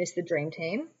coined this the dream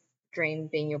team, dream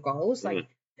being your goals. Like,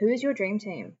 who is your dream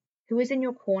team? who is in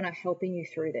your corner helping you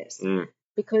through this. Mm.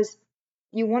 Because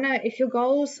you want to, if your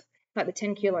goals, like the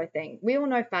 10 kilo thing, we all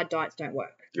know fad diets don't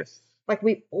work. Yes. Like,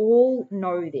 we all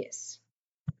know this.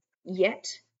 Yet,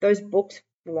 those books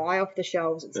fly off the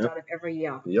shelves at the start of every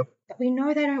year. Yep. But we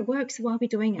know they don't work, so why are we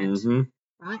doing it? Mm-hmm.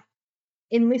 Right?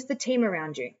 Enlist the team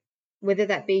around you, whether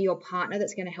that be your partner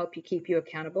that's going to help you keep you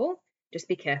accountable. Just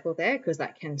be careful there, because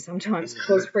that can sometimes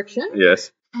cause friction.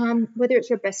 Yes. Whether it's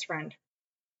your best friend,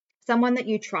 someone that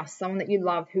you trust, someone that you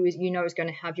love, who is is going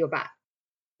to have your back.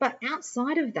 But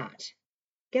outside of that,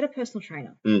 get a personal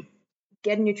trainer,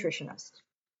 get a nutritionist,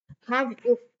 have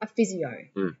a physio,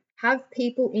 have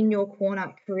people in your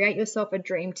corner, create yourself a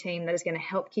dream team that is going to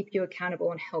help keep you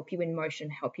accountable and help you in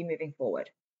motion, help you moving forward.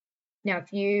 Now,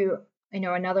 if you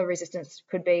another resistance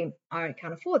could be, I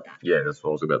can't afford that. Yeah, that's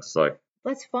what I was about to say.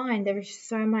 That's fine. There is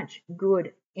so much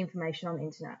good information on the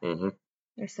internet. Mm-hmm.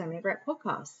 There's so many great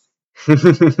podcasts.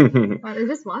 Like, there's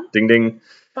this one. Ding ding.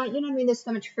 But you know what I mean? There's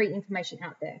so much free information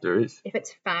out there. There is. If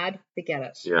it's fad, forget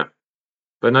it. Yeah.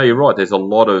 But no, you're right. There's a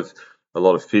lot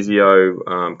of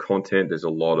physio content. There's a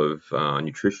lot of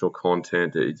nutritional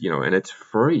content. And it's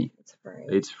free. It's free.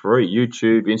 It's free.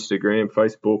 YouTube, Instagram,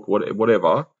 Facebook,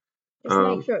 whatever. Just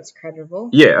make sure it's credible.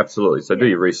 Yeah, absolutely. So do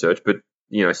your research, but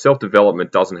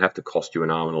self-development doesn't have to cost you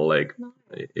an arm and a leg. No.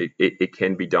 It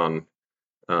can be done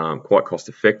quite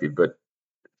cost-effective, but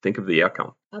think of the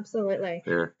outcome. Absolutely.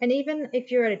 Yeah. And even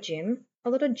if you're at a gym, a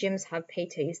lot of gyms have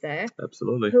PTs there.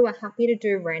 Absolutely. Who are happy to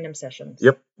do random sessions.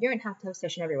 Yep. You don't have to have a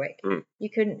session every week. Mm. You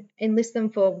can enlist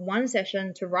them for one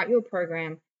session to write you a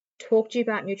program, talk to you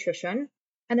about nutrition,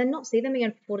 and then not see them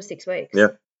again for 4 to 6 weeks. Yeah.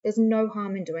 There's no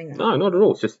harm in doing that. No, not at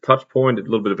all. It's just a touch point, a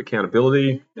little bit of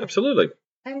accountability. Yeah. Absolutely.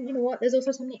 And you know what? There's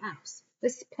also so many apps.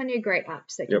 There's plenty of great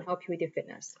apps that can help you with your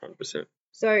fitness. 100%.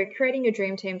 So creating your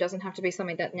dream team doesn't have to be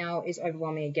something that now is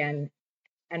overwhelming again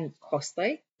and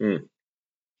costly. Mm.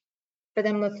 But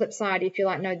then on the flip side, if you're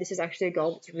like, no, this is actually a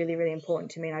goal that's really, really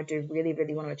important to me and I do really,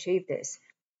 really want to achieve this,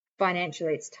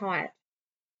 financially it's tight,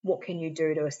 what can you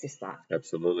do to assist that?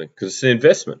 Absolutely. Because it's an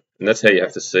investment, and that's how you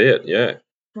have to see it, yeah.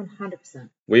 100%.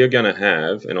 We are going to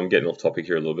have, and I'm getting off topic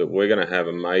here a little bit, we're going to have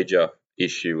a major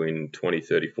issue in 20,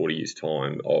 30, 40 years'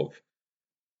 time of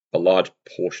a large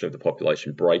portion of the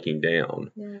population breaking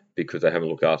down because they haven't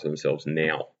looked after themselves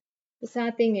now. The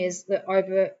sad thing is that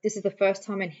this is the first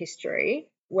time in history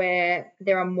where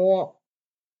there are more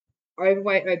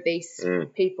overweight, obese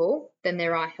people than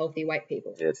there are healthy weight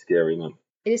people. Yeah, it's scary, isn't it?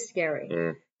 It is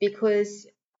scary because,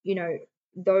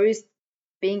 those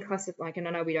being classified, and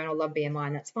I know we don't all love BMI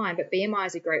and that's fine, but BMI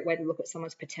is a great way to look at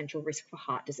someone's potential risk for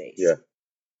heart disease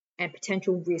and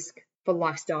potential risk for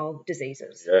lifestyle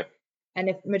diseases. Yeah. And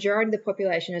if the majority of the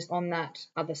population is on that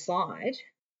other side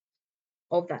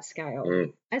of that scale,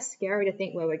 that's scary to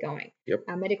think where we're going. Yep.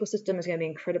 Our medical system is going to be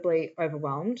incredibly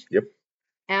overwhelmed. Yep.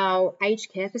 Our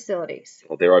aged care facilities.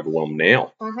 Well, they're overwhelmed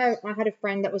now. I had a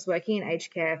friend that was working in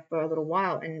aged care for a little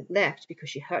while and left because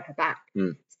she hurt her back,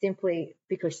 simply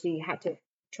because she had to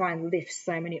try and lift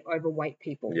so many overweight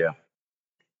people. Yeah.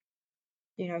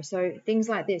 So things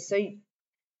like this. So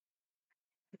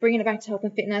bringing it back to health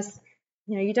and fitness,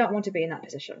 you don't want to be in that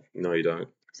position. No, you don't.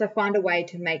 So find a way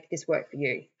to make this work for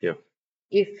you. Yeah.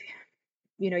 If,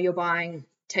 you're buying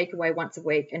takeaway once a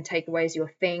week and takeaway is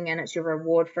your thing and it's your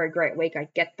reward for a great week, I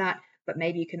get that, but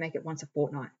maybe you can make it once a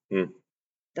fortnight.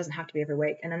 Doesn't have to be every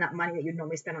week. And then that money that you'd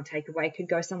normally spend on takeaway could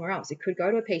go somewhere else. It could go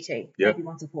to a PT, maybe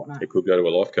once a fortnight. It could go to a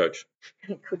life coach.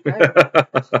 It could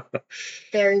go.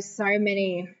 There is so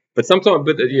many. But sometimes,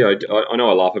 I know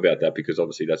I laugh about that because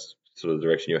obviously that's sort of the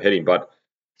direction you're heading, but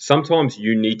sometimes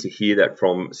you need to hear that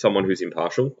from someone who's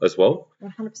impartial as well.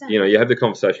 100%. You have the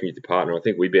conversation with your partner. I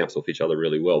think we bounce off each other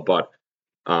really well, but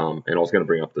and I was going to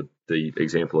bring up the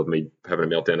example of me having a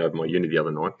meltdown over my uni the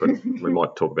other night, but we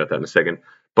might talk about that in a second.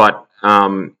 But,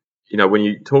 when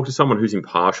you talk to someone who's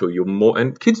impartial, you're more,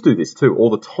 and kids do this too all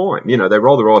the time. They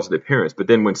roll their eyes at their parents, but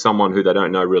then when someone who they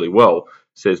don't know really well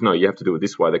says, no, you have to do it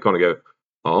this way, they kind of go,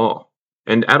 oh.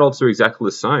 And adults are exactly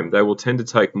the same. They will tend to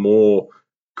take more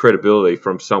credibility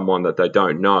from someone that they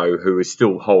don't know who is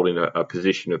still holding a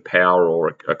position of power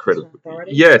or a credible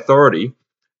authority.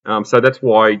 So that's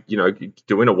why,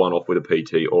 doing a one-off with a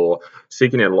PT or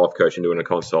seeking out a life coach and doing a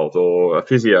consult or a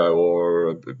physio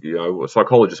or, a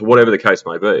psychologist or whatever the case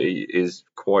may be is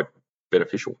quite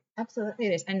beneficial. Absolutely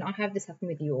it is. And I have this happen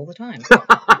with you all the time.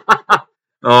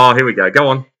 Oh, here we go. Go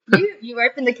on. You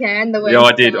opened the can the way. Yeah,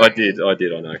 I did. I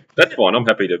know. That's fine. I'm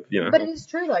happy to, But it is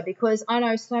true though, because I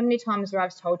know so many times where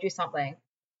I've told you something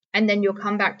and then you'll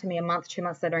come back to me a month, 2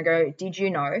 months later and go, did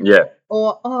you know? Yeah.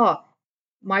 Or,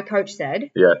 my coach said.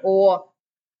 Yeah.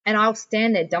 And I'll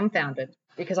stand there dumbfounded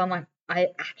because I'm like, I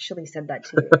actually said that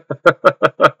to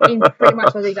you in pretty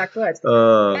much those exact words.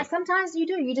 And sometimes you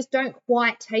do. You just don't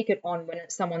quite take it on when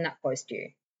it's someone that close to you.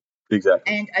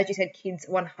 Exactly. And as you said, kids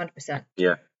 100%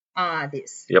 are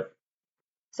this. Yep.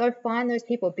 So find those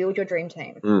people, build your dream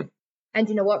team. And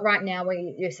you know what? Right now,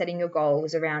 when you're setting your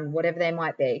goals around whatever they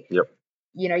might be,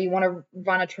 you know, you want to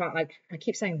run a like I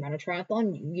keep saying run a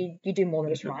triathlon. You do more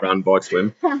than just run, bike,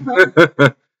 swim,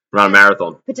 run a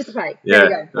marathon. Participate. Yeah. There you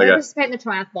go. Okay. Participate in the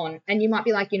triathlon, and you might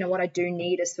be like, you know what? I do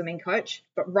need a swimming coach,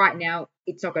 but right now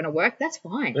it's not going to work. That's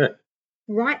fine. Yeah.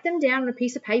 Write them down on a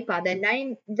piece of paper. Their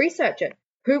name. Research it.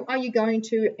 Who are you going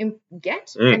to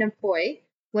get and employ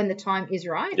when the time is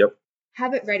right? Yep.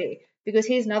 Have it ready, because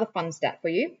here's another fun stat for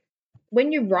you.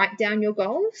 When you write down your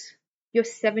goals, you're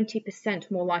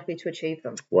 70% more likely to achieve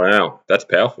them. Wow, that's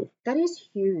powerful. That is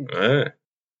huge. Yeah.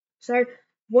 So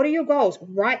what are your goals?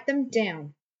 Write them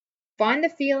down. Find the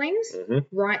feelings,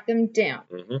 write them down.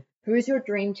 Who's your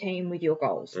dream team with your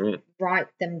goals? Write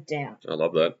them down. I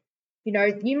love that. You know,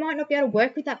 you might not be able to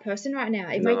work with that person right now.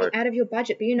 It may be out of your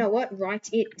budget, but you know what? Write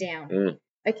it down.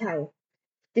 Okay,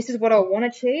 this is what I want to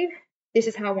achieve. This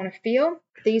is how I want to feel.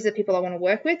 These are people I want to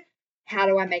work with. How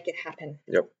do I make it happen?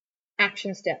 Yep.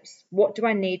 Action steps. What do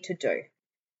I need to do?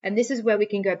 And this is where we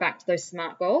can go back to those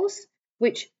SMART goals,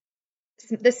 which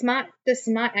the SMART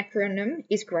acronym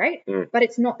is great, but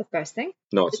it's not the first thing.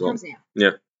 No, it's not. Comes now.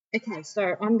 Yeah. Okay,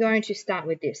 so I'm going to start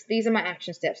with this. These are my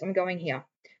action steps. I'm going here.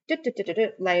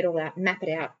 Lay it all out. Map it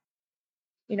out.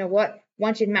 You know what?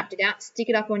 Once you've mapped it out, stick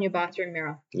it up on your bathroom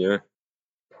mirror. Yeah.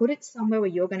 Put it somewhere where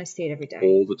you're going to see it every day.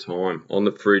 All the time. On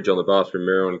the fridge, on the bathroom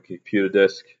mirror, on the computer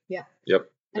desk. Yeah. Yep.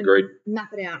 Agreed. And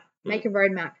map it out. Make a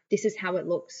roadmap. This is how it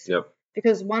looks. Yep.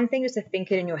 Because one thing is to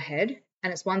think it in your head,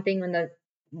 and it's one thing when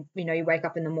you wake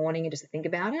up in the morning and just think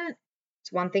about it.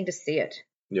 It's one thing to see it.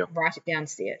 Yeah. Write it down,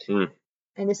 see it.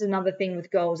 And this is another thing with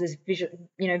goals is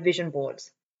vision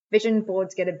boards. Vision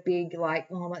boards get a big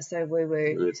that's so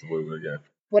woo-woo. It's woo-woo, yeah.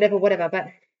 Whatever. But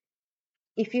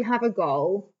if you have a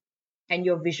goal and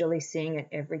you're visually seeing it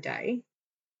every day,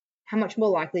 how much more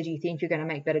likely do you think you're going to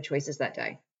make better choices that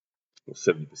day? Well,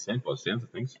 70% by the sounds of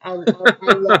things. A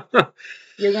lot.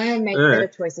 You're going to make better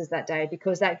choices that day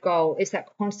because that goal is that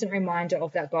constant reminder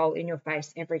of that goal in your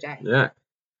face every day. Yeah.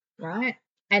 Right?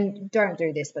 And don't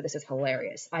do this, but this is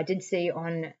hilarious. I did see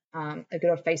on a good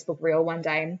old Facebook reel one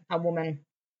day, a woman,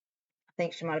 I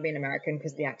think she might have been American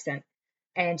because of the accent,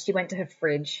 and she went to her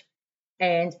fridge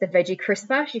and the veggie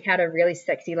crisper, she had a really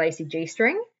sexy lacy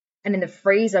G-string, and in the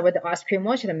freezer where the ice cream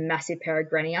was, she had a massive pair of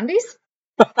granny undies.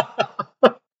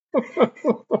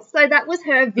 So that was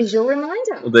her visual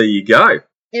reminder. Well, there you go.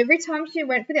 Every time she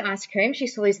went for the ice cream, she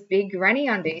saw these big granny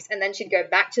undies, and then she'd go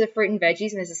back to the fruit and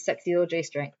veggies, and there's a sexy little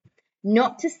G-string.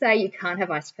 Not to say you can't have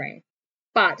ice cream,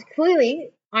 but clearly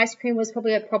ice cream was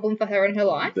probably a problem for her in her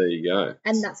life. There you go.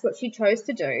 And that's what she chose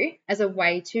to do as a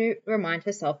way to remind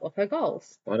herself of her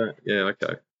goals.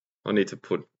 Okay. I need to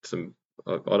put some,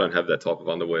 I don't have that type of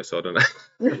underwear, so I don't know.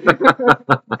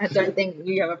 I don't think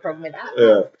you have a problem with that.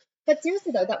 Yeah. But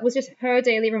seriously, though, that was just her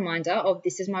daily reminder of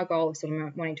this is my goal, this is what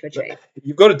I'm wanting to achieve.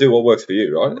 You've got to do what works for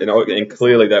you, right? And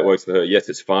clearly that works for her. Yes,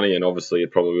 it's funny, and obviously it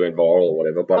probably went viral or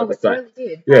whatever. But it really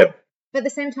did. Yeah. But at the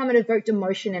same time, it evoked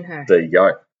emotion in her. There you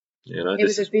go. It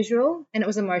was a visual and it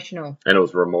was emotional. And it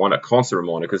was a reminder, constant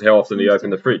reminder, because how often do you open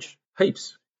the fridge?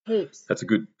 Heaps. That's a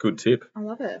good tip. I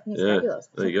love it. I think it's fabulous.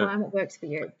 There you go. Find what works for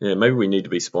you. Yeah, maybe we need to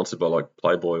be sponsored by like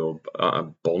Playboy or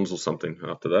Bonds or something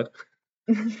after that.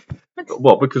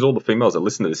 Well, because all the females that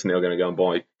listen to this now are going to go and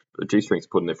buy G-strings to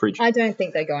put in their fridge. I don't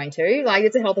think they're going to. Like,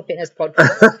 it's a health and fitness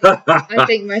podcast. I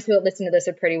think most people that listen to this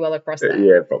are pretty well across that.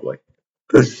 Yeah, probably.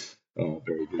 Oh,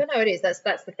 very good. But no, it is.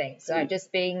 That's the thing. So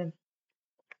just find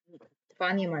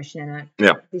the emotion in it.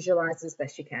 Yeah. Visualize as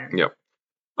best you can. Yeah.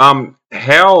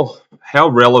 How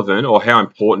relevant or how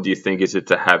important do you think is it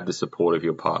to have the support of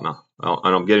your partner?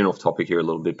 And I'm getting off topic here a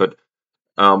little bit, but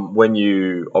when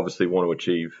you obviously want to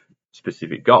achieve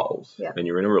specific goals and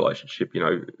you're in a relationship,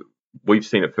 we've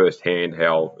seen it firsthand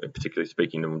how, particularly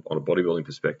speaking on a bodybuilding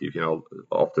perspective,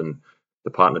 often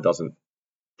the partner doesn't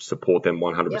support them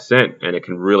 100%, and it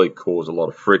can really cause a lot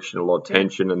of friction, a lot of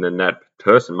tension, and then that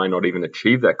person may not even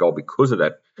achieve that goal because of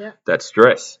that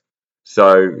stress.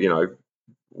 So,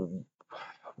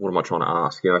 what am I trying to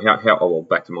ask?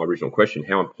 Back to my original question,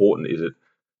 how important is it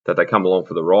that they come along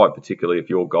for the ride, particularly if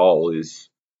your goal is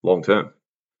long term?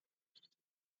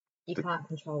 You can't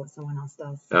control what someone else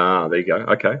does. Ah, there you go.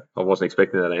 Okay. I wasn't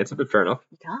expecting that answer, but fair enough.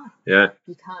 You can't. Yeah.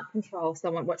 You can't control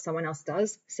what someone else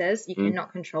says. You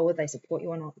cannot control whether they support you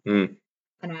or not. Mm.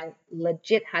 And I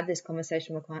legit had this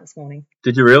conversation with a client this morning.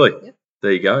 Did you really? Yep.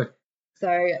 There you go.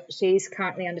 So she's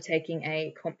currently undertaking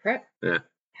a comp prep. Yeah.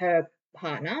 Her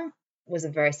partner was a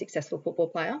very successful football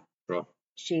player. Right.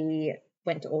 She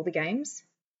went to all the games,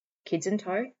 kids in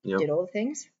tow, did all the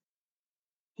things.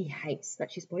 He hates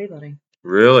that she's bodybuilding.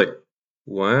 Really?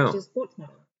 Wow. She's a sports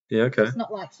model. Yeah, okay. It's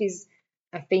not like she's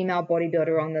a female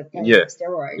bodybuilder on the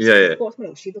steroids. Yeah, She's yeah. a sports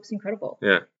model. She looks incredible.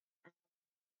 Yeah.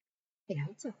 He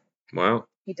hates her. Wow.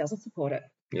 He doesn't support it.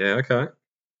 Yeah, okay.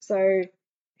 So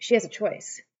she has a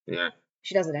choice. Yeah.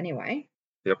 She does it anyway.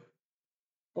 Yep.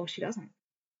 Or she doesn't.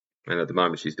 And at the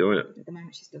moment she's doing it. At the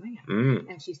moment she's doing it. Mm.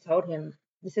 And she's told him,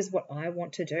 this is what I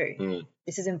want to do. Mm.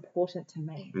 This is important to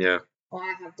me. Yeah.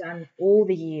 I have done all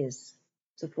the years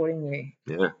supporting you.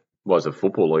 Yeah. Well, as a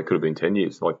footballer, it could have been 10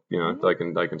 years. Like, you know, they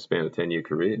can span a 10-year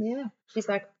career. Yeah. She's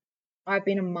like, I've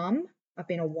been a mum. I've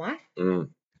been a wife. Mm.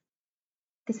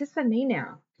 This is for me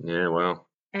now. Yeah, wow.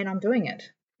 And I'm doing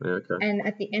it. Yeah, okay. And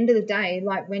at the end of the day,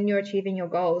 like when you're achieving your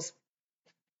goals,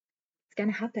 it's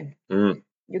going to happen. Mm.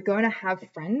 You're going to have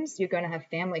friends. You're going to have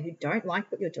family who don't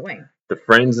like what you're doing. The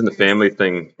friends and the family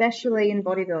thing. Especially in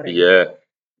bodybuilding. Yeah.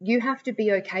 You have to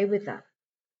be okay with that.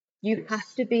 You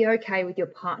have to be okay with your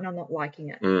partner not liking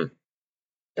it. Mm.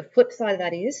 The flip side of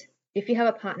that is, if you have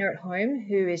a partner at home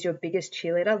who is your biggest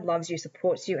cheerleader, loves you,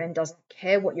 supports you, and doesn't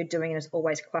care what you're doing and is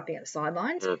always clapping at the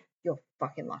sidelines, you're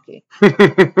fucking lucky.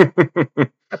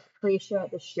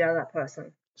 Appreciate the shit out of that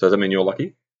person. So does that mean you're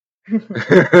lucky?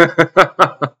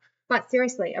 But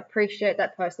seriously, appreciate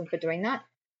that person for doing that.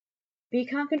 But you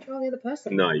can't control the other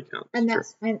person. No, you can't.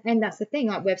 And that's the thing.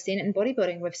 Like, we've seen it in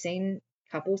bodybuilding. We've seen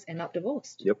couples end up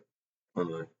divorced. Yep. I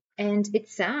know. And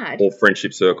it's sad. Or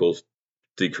friendship circles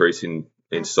decrease in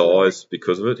size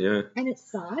because of it, yeah. And it's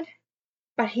sad.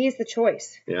 But here's the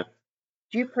choice. Yeah.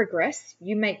 You progress,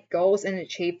 you make goals and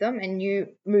achieve them, and you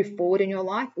move forward in your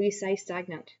life, or you stay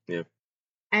stagnant. Yeah.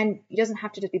 And it doesn't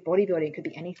have to just be bodybuilding. It could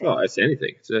be anything. Oh, it's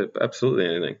anything. It's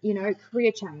absolutely anything. You know,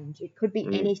 career change. It could be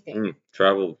anything.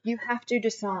 Travel. You have to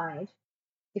decide,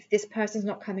 if this person's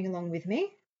not coming along with me,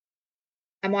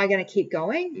 am I going to keep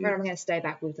going or am I going to stay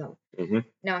back with them? Mm-hmm.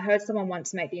 Now, I heard someone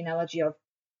once make the analogy of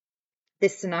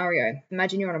this scenario.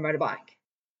 Imagine you're on a motorbike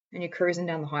and you're cruising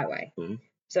down the highway. Mm-hmm.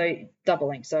 So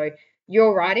doubling. So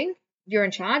you're riding, you're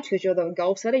in charge because you're the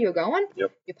goal setter, you're going.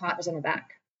 Yep. Your partner's on the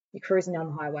back. You're cruising down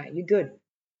the highway. You're good.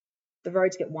 The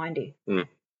roads get windy. Mm.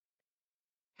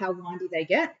 How windy they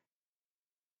get?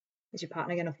 Is your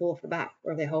partner going to fall off the back,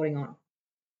 or are they holding on?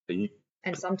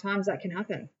 And sometimes that can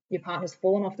happen. Your partner's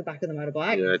fallen off the back of the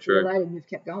motorbike. Yeah, true. And you've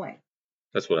kept going.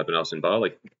 That's what happened to us in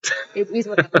Bali. It is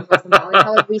what happened to us in Bali.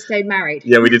 However, we stayed married.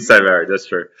 Yeah, we did stay married. That's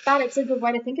true. But it's a good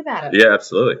way to think about it. Yeah,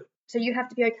 absolutely. So you have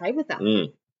to be okay with that.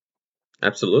 Mm.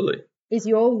 Absolutely. Is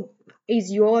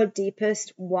your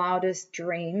deepest, wildest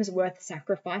dreams worth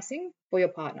sacrificing for your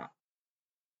partner?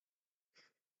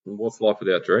 What's life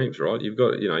without dreams, right? You've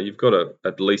got to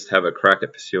at least have a crack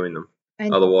at pursuing them.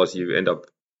 And otherwise, you end up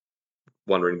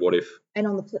wondering what if. And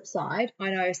on the flip side,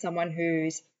 I know someone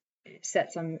who's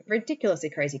set some ridiculously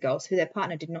crazy goals who their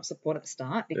partner did not support at the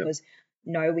start because,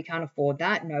 no, we can't afford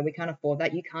that. No, we can't afford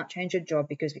that. You can't change your job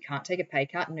because we can't take a pay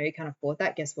cut. No, you can't afford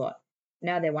that. Guess what?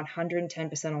 Now they're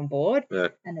 110% on board,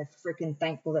 and they're freaking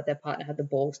thankful that their partner had the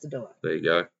balls to do it. There you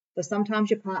go. So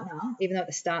sometimes your partner, even though at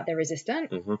the start they're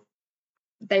resistant,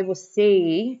 they will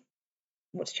see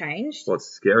what's changed. What's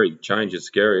scary? Change is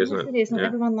scary, isn't it? Yes, it is. Not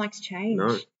everyone likes change.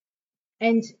 No.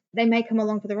 And they may come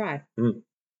along for the ride. Mm.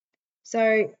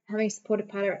 So having a supportive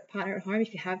partner at home,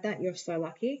 if you have that, you're so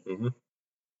lucky. Mm-hmm.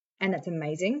 And that's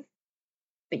amazing.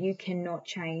 But you cannot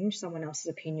change someone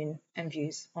else's opinion and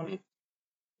views on it.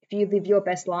 If you live your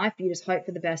best life, you just hope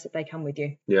for the best that they come with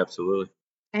you. Yeah, absolutely.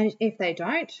 And if they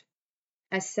don't,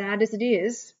 as sad as it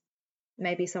is,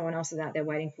 maybe someone else is out there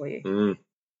waiting for you. Mm.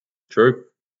 True.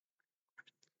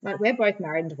 Like, we're both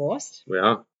married and divorced. We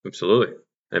are, absolutely.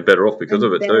 And better off because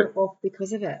of it, too. Better off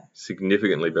because of it.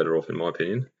 Significantly better off, in my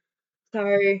opinion.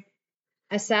 So,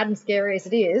 as sad and scary as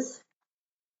it is,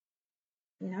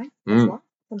 it's life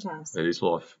sometimes. It is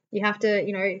life. You have to,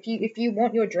 if you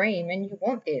want your dream and you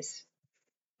want this,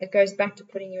 it goes back to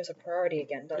putting you as a priority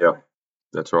again, doesn't it?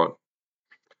 That's right.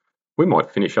 We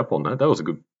might finish up on that. That was a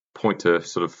good point to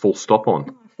sort of full stop on.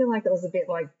 I feel like that was a bit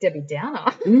like Debbie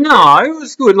Downer. No, it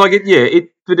was good. Like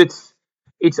but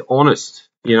it's honest.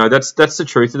 That's the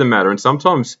truth of the matter. And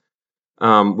sometimes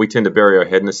we tend to bury our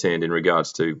head in the sand in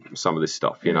regards to some of this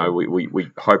stuff. We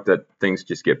hope that things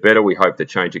just get better. We hope that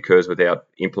change occurs without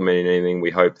implementing anything.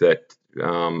 We hope that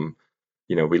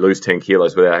we lose 10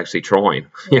 kilos without actually trying,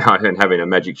 and having a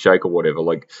magic shake or whatever.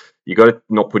 Like, you got to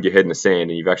not put your head in the sand,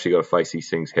 and you've actually got to face these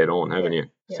things head on, haven't you?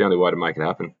 It's the only way to make it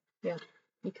happen. Yeah.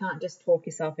 You can't just talk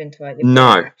yourself into it.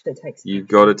 No. Actually take some You've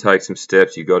action. got to take some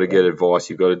steps. You've got to get advice.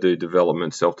 You've got to do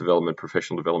development, self-development,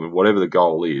 professional development, whatever the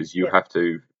goal is. You have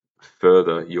to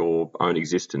further your own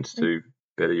existence to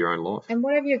better your own life. And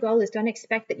whatever your goal is, don't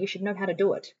expect that you should know how to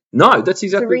do it. No, that's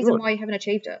exactly It's the reason right. why you haven't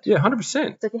achieved it. Yeah,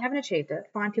 100%. So if you haven't achieved it,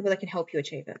 find people that can help you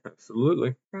achieve it.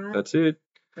 Absolutely. Right? That's it.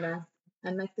 You know,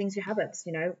 and make things your habits.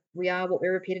 You know, we are what we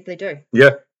repeatedly do.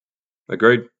 Yeah,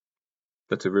 agreed.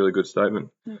 That's a really good statement.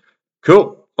 Mm.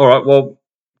 Cool. All right. Well,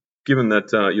 given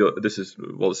that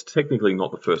it's technically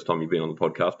not the first time you've been on the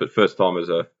podcast, but first time as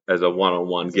a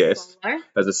one-on-one guest,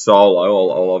 as a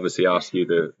solo, I'll obviously ask you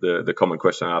the common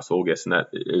question I ask all guests, and that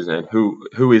is, and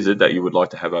who is it that you would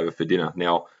like to have over for dinner?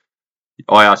 Now,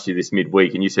 I asked you this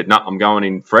midweek, and you said, "No, I'm going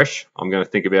in fresh. I'm going to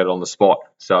think about it on the spot."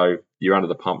 So you're under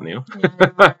the pump now.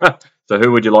 Yeah. So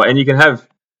who would you like? And you can have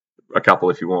a couple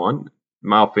if you want.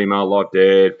 Male, female, life,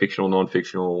 dead, fictional,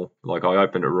 non-fictional. Like, I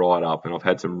opened it right up, and I've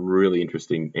had some really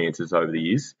interesting answers over the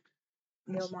years.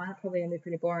 Well, mine are probably going to be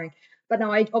pretty boring. But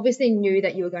no, I obviously knew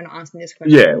that you were going to ask me this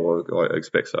question. Yeah, well, I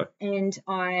expect so. And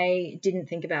I didn't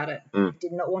think about it. Mm.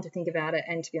 Did not want to think about it.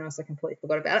 And to be honest, I completely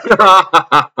forgot about it.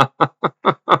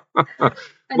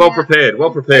 Well prepared.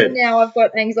 And now I've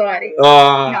got anxiety.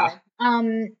 Ah.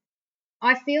 No.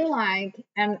 I feel like,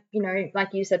 and you know,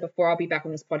 like you said before, I'll be back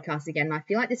on this podcast again. And I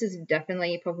feel like this is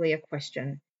definitely probably a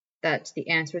question that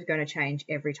the answer is going to change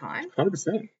every time.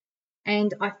 100%.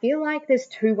 And I feel like there's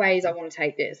two ways I want to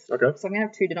take this. Okay. So I'm going to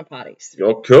have two dinner parties.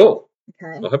 Oh, cool.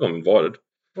 Okay. I hope I'm invited.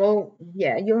 Well,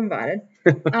 yeah, you're invited.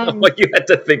 Like, you had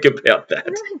to think about that.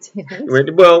 No, I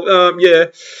didn't. Yeah.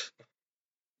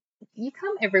 You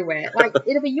come everywhere. Like,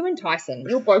 it'll be you and Tyson.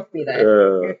 You'll both be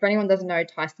there. If anyone doesn't know,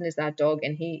 Tyson is our dog,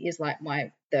 and he is like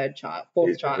my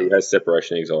fourth child. He has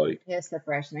separation anxiety. He has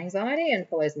separation anxiety and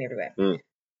follows me everywhere. Mm.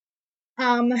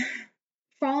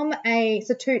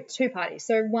 So two parties.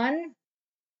 So one,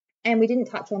 and we didn't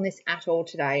touch on this at all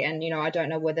today, and you know, I don't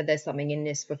know whether there's something in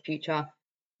this for future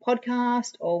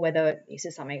podcast or whether this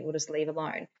is something we'll just leave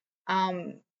alone.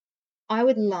 I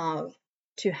would love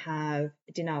to have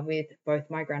dinner with both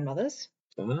my grandmothers.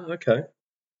 Oh, okay.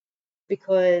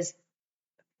 Because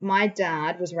my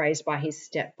dad was raised by his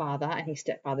stepfather and his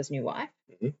stepfather's new wife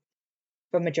for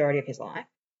the majority of his life.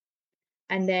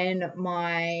 And then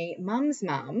my mum's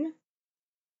mum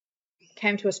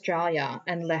came to Australia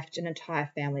and left an entire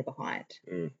family behind.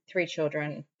 3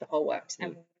 children, the whole works,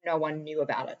 and no one knew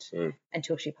about it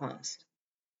until she passed.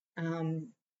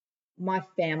 My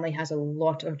family has a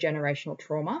lot of generational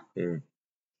trauma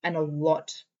and a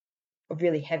lot of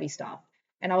really heavy stuff.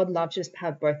 And I would love to just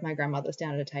have both my grandmothers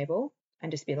down at a table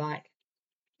and just be like,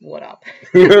 what up?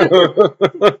 You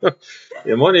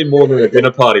might need more than a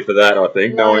dinner party for that, I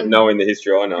think, knowing the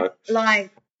history I know. Like,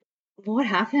 what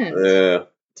happened? Yeah.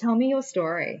 Tell me your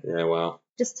story. Yeah, wow.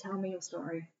 Just tell me your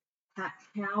story.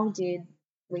 How did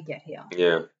we get here?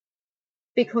 Yeah.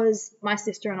 Because my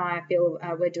sister and I feel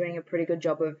we're doing a pretty good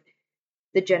job of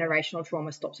the generational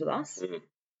trauma stops with us.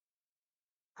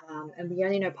 And we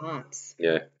only know parts.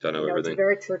 Yeah, don't know everything. It's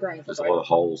very triggering. There's a lot of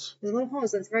holes. There's a lot of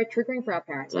holes. And it's very triggering for our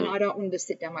parents. And I don't want to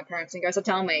sit down my parents and go, so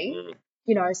tell me.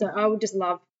 You know, so I would just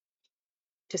love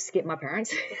to skip my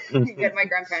parents and get my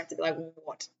grandparents to be like,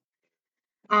 what?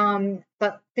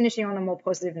 But finishing on a more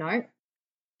positive note.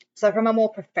 So from a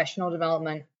more professional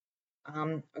development,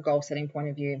 a goal setting point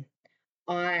of view,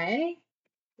 I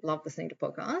love listening to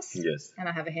podcasts. Yes. And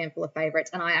I have a handful of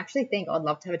favorites. And I actually think I'd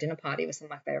love to have a dinner party with some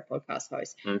of my favorite podcast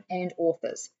hosts and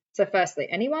authors. So firstly,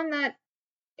 anyone that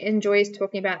enjoys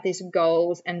talking about these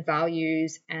goals and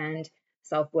values and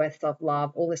self-worth,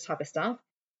 self-love, all this type of stuff,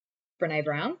 Brene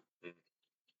Brown,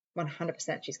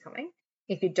 100% she's coming.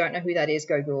 If you don't know who that is,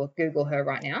 go Google her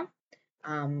right now.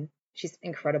 She's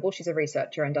incredible. She's a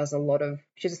researcher and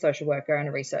she's a social worker and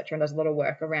a researcher and does a lot of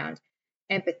work around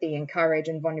empathy and courage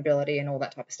and vulnerability and all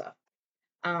that type of stuff.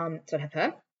 So I'd have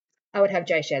her. I would have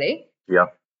Jay Shetty. Yeah.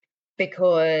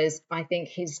 Because I think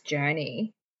his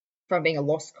journey from being a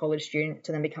lost college student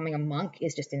to then becoming a monk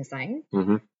is just insane.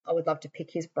 I would love to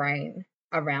pick his brain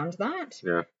around that.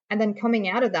 Yeah. And then coming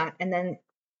out of that, and then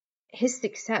his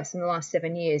success in the last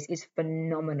 7 years is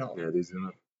phenomenal. Yeah, it is, isn't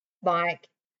it? Like,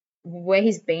 where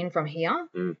he's been from here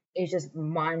is just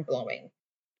mind-blowing.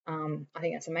 I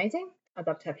think that's amazing. I'd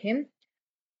love to have him.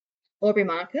 Aubrey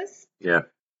Marcus,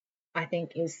 I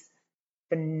think, is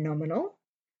phenomenal.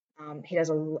 He does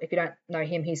if you don't know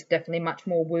him, he's definitely much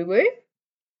more woo-woo.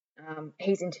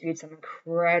 He's interviewed some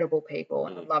incredible people,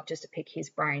 and I'd love just to pick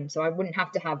his brain. So I wouldn't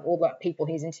have to have all the people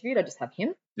he's interviewed. I just have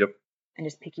him. Yep. And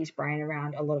just pick his brain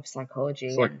around a lot of psychology.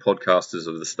 It's like podcasters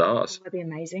of the stars. That'd be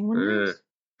amazing, wouldn't it?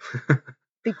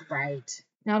 Be great.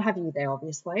 Now I'd have you there,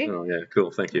 obviously. Oh, yeah,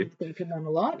 cool. Thank you. I think you could learn a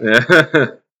lot. Yeah.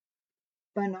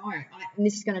 But no, and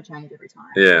this is going to change every time.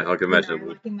 Yeah, I can imagine it would.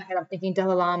 Like in my head, I'm thinking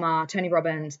Dalai Lama, Tony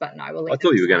Robbins, but no, we'll leave I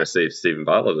thought you were going to aside. see Stephen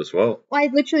Bartlett as well. I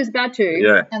literally was about to,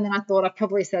 Yeah. and then I thought I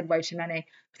probably said way too many.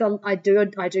 Because I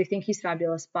do think he's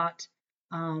fabulous, but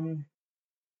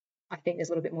I think there's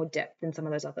a little bit more depth than some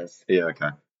of those others. Yeah, okay.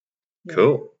 Yeah.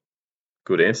 Cool.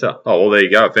 Good answer. Oh, well, there you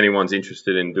go. If anyone's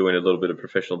interested in doing a little bit of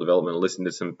professional development and listening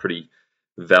to some pretty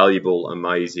valuable,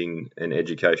 amazing, and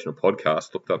educational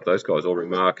podcasts, look up those guys, Aubrey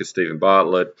Marcus, Stephen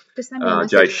Bartlett, Just send me a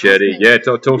message Jay and ask Shetty. me. Yeah,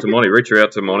 talk to Moni. Reach her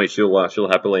out to Moni. She'll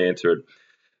happily answer it.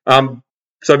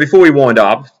 So before we wind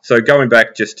up, so going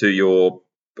back just to your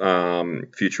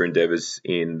future endeavours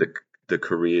in the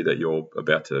career that you're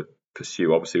about to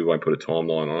pursue, obviously we won't put a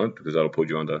timeline on it because that'll put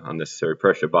you under unnecessary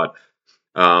pressure, but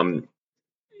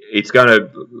it's going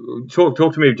to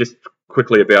talk to me just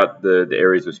quickly about the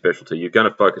areas of specialty. You're going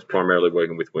to focus primarily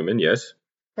working with women, yes?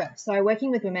 Correct. So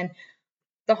working with women,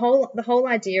 the whole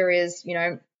idea is,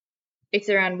 it's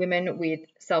around women with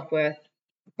self-worth,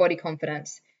 body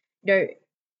confidence.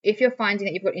 If you're finding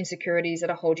that you've got insecurities that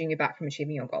are holding you back from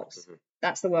achieving your goals,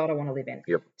 that's the world I want to live in.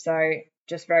 Yep. So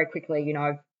just very quickly,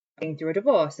 I've been through a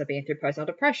divorce, I've been through postnatal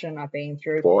depression, I've been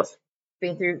through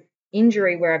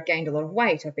injury where I've gained a lot of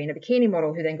weight. I've been a bikini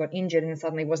model who then got injured and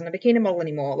suddenly wasn't a bikini model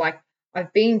anymore. Like,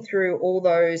 I've been through all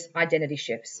those identity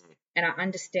shifts, and I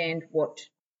understand what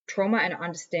trauma and I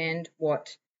understand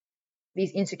what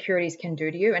these insecurities can do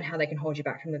to you and how they can hold you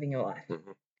back from living your life.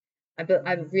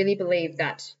 I really believe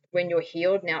that when you're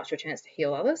healed, now it's your chance to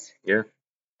heal others. Yeah.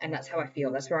 And that's how I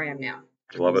feel. That's where I am now.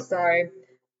 Love it. So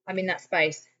I'm in that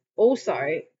space.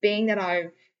 Also, being that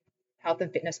I'm health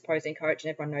and fitness posing coach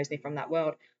and everyone knows me from that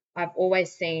world, I've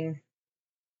always seen,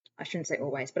 I shouldn't say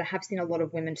always, but I have seen a lot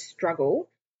of women struggle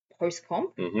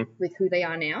post-comp with who they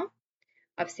are now.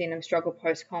 I've seen them struggle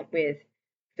post-comp with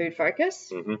food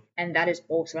focus, and that is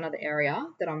also another area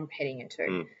that I'm heading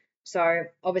into. So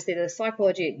obviously the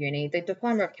psychology at uni, the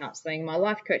diploma of counselling, my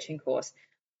life coaching course.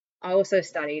 I also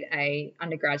studied a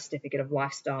undergrad certificate of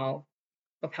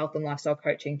health and lifestyle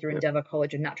coaching through Endeavour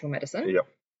College of Natural Medicine. Yep.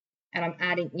 And I'm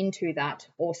adding into that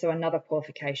also another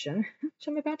qualification, which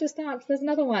I'm about to start. So there's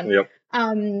another one. Yep.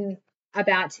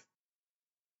 About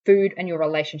food and your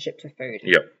relationship to food.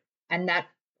 Yep. And that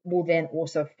will then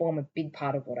also form a big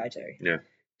part of what I do. Yeah.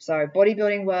 So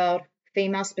bodybuilding world,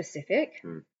 female specific,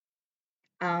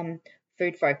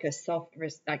 food focus,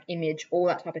 like image, all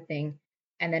that type of thing.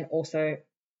 And then also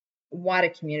wider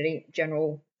community,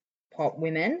 general pop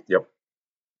women. Yep.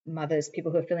 Mothers,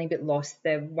 people who are feeling a bit lost,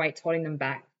 their weight's holding them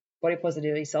back, body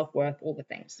positivity, self-worth, all the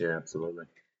things. Yeah, absolutely.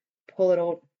 Pull it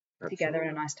all together in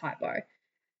a nice tight bow.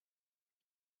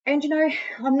 And,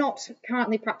 I'm not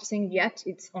currently practicing yet.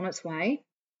 It's on its way.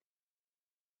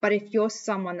 But if you're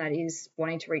someone that is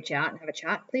wanting to reach out and have a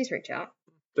chat, please reach out.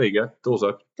 There you go. Doors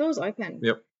open. Doors open.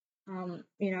 Yep.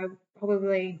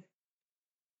 Probably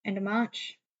end of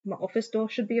March, my office door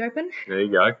should be open. There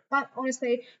you go. But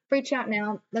honestly, reach out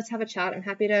now. Let's have a chat. I'm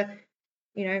happy to,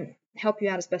 help you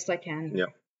out as best I can. Yeah.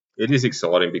 It is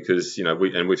exciting because,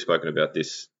 we've spoken about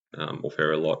this off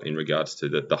air a lot in regards to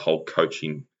the whole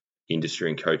coaching industry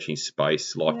and coaching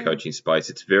space, life coaching space.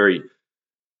 It's very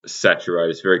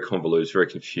saturated, it's very convoluted, it's very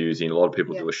confusing. A lot of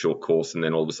people do a short course and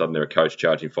then all of a sudden they're a coach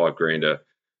charging $5,000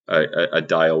 a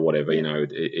day or whatever.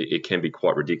 It can be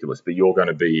quite ridiculous, but you're going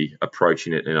to be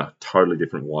approaching it in a totally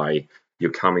different way.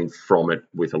 You're coming from it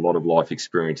with a lot of life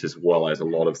experience as well as a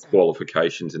lot of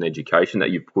qualifications and education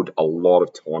that you've put a lot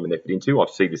of time and effort into.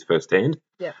 I've seen this firsthand.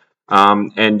 Yeah.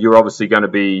 And you're obviously going to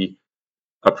be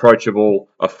approachable,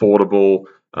 affordable.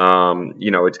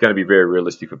 It's going to be very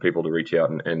realistic for people to reach out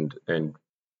and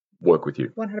work with you.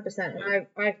 100%. And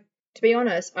I to be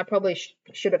honest, I probably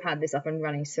should have had this up and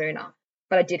running sooner,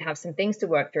 but I did have some things to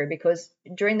work through because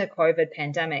during the COVID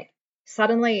pandemic,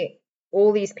 suddenly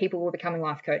all these people were becoming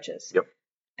life coaches. Yep.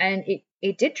 And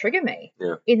it did trigger me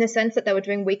in the sense that they were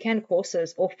doing weekend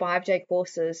courses or 5-day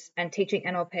courses and teaching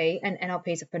NLP, and NLP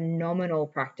is a phenomenal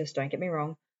practice, don't get me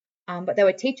wrong. But they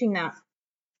were teaching that.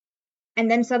 And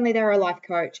then suddenly they're a life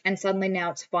coach and suddenly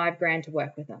now it's $5,000 to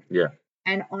work with them. Yeah.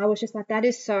 And I was just like, that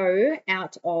is so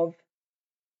out of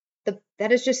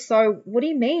that is just so, what do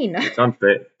you mean? It's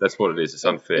unfair. That's what it is. It's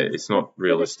unfair. It's not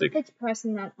realistic. It's a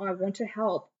person that I want to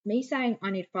help. Me saying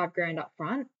I need $5,000 up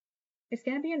front, it's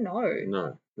going to be a no.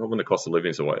 No, not when the cost of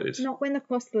living is the way it is. Not when the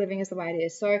cost of living is the way it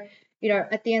is. So,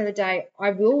 at the end of the day,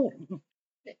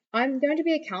 I'm going to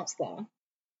be a counsellor.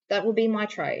 That will be my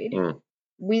trade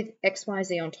with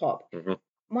XYZ on top. Mm-hmm.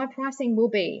 My pricing will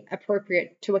be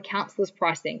appropriate to a counsellor's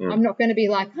pricing. I'm not going to be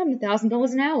like, I'm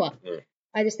 $1,000 an hour.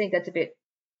 I just think that's a bit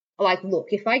Like, look,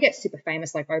 if I get super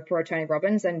famous like Oprah or Tony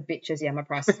Robbins, then bitches, yeah, my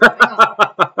price is going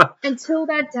up. Until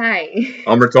that day.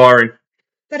 I'm retiring.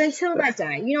 But until that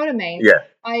day, you know what I mean? Yeah.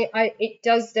 It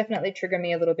does definitely trigger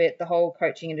me a little bit, the whole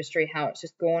coaching industry, how it's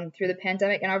just gone through the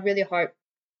pandemic. And I really hope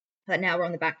that now we're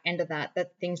on the back end of that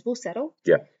things will settle.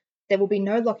 Yeah. There will be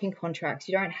no lock-in contracts.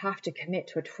 You don't have to commit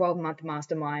to a 12-month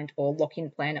mastermind or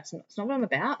lock-in plan. It's not what I'm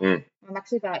about. I'm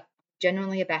actually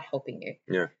genuinely about helping you.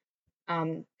 Yeah.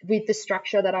 With the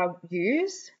structure that I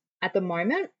use at the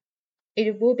moment,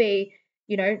 it will be,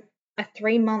 a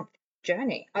 3-month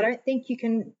journey. I don't think you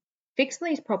can fix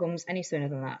these problems any sooner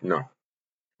than that. No.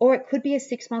 Or it could be a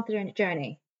 6-month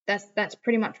journey. That's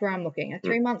pretty much where I'm looking. A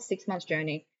 3-month, 6 months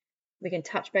journey. We can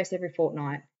touch base every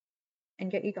fortnight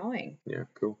and get you going. Yeah,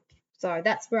 cool. So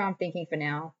that's where I'm thinking for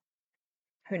now.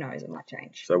 Who knows? It might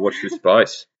change. So watch this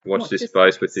space. Watch this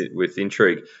space with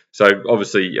intrigue. So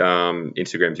obviously,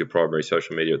 Instagram's your primary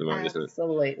social media at the moment, isn't it?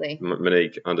 Absolutely.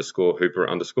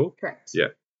 Monique_Hooper_. Correct. Yeah.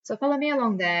 So follow me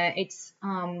along there. It's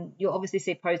you'll obviously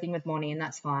see posing with Moni, and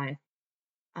that's fine.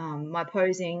 My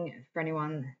posing, for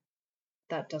anyone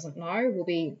that doesn't know,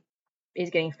 is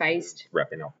getting phased.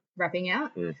 Wrapping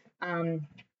out.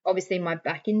 Obviously, my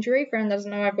back injury, for anyone that doesn't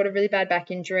know, I've got a really bad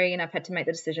back injury, and I've had to make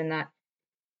the decision that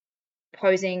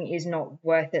posing is not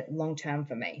worth it long term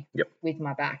for me with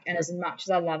my back. And as much as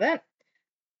I love it,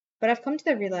 but I've come to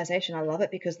the realization I love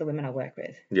it because of the women I work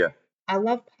with. Yeah. I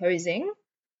love posing,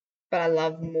 but I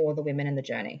love more the women in the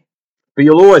journey. But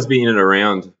you'll always be in and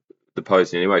around the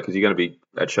posing anyway, because you're going to be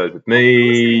at shows with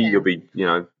me. You'll be,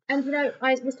 And,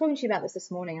 I was talking to you about this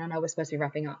morning. I know we're supposed to be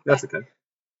wrapping up. That's okay.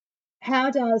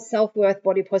 How does self-worth,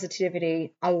 body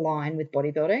positivity align with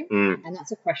bodybuilding? And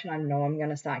that's a question I know I'm going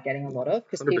to start getting a lot of,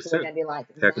 because people are going to be like,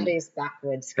 that is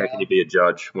backwards. How can you be a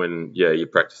judge when, you're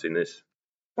practicing this?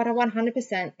 But I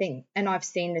 100% think, and I've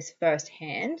seen this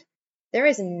firsthand, there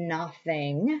is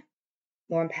nothing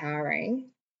more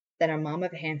empowering than a mum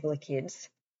of a handful of kids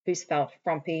who's felt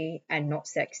frumpy and not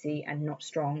sexy and not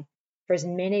strong for as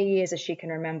many years as she can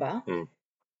remember. And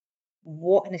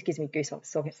this gives me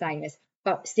goosebumps saying this,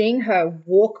 but seeing her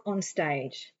walk on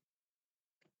stage,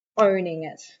 owning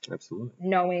it. Absolutely.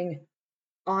 Knowing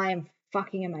I am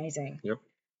fucking amazing. Yep.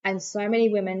 And so many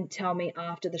women tell me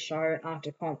after the show,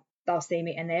 after comp, they'll see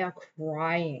me and they are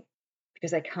crying because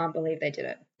they can't believe they did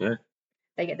it. Yeah.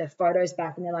 They get their photos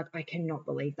back and they're like, I cannot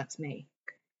believe that's me.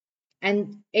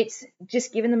 And it's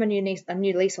just given them a new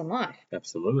lease on life.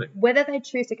 Absolutely. Whether they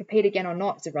choose to compete again or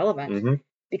not is irrelevant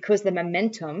because the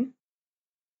momentum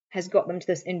has got them to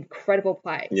this incredible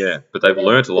place. Yeah, but they've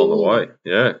learned along the way.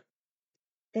 Yeah.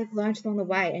 They've learned along the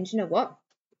way. And you know what?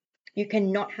 You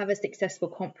cannot have a successful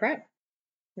comp prep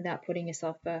without putting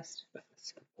yourself first.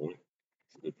 That's a good point.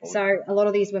 So a lot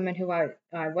of these women who I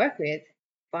work with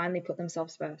finally put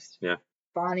themselves first. Yeah.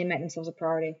 Finally make themselves a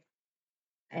priority.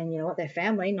 And you know what? Their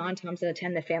family, 9 times out of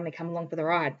 10, their family come along for the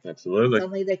ride. Absolutely.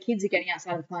 Suddenly their kids are getting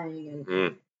outside and playing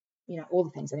and, all the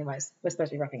things. Anyways, we're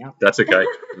supposed to be wrapping up. That's okay.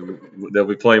 There'll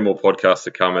be plenty more podcasts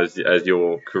to come as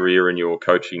your career and your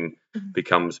coaching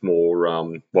becomes more,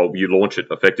 you launch it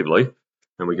effectively,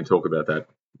 and we can talk about that,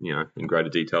 in greater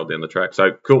detail down the track.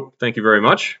 So, cool. Thank you very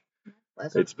much.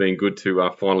 Pleasure. It's been good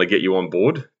to finally get you on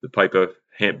board. The paper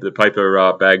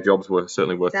bag jobs were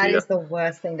certainly worth That the... is the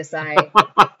worst thing to say.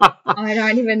 I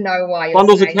don't even know why you're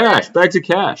Bundles of saying cash, that. bags of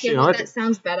cash. Yeah, that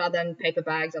sounds better than paper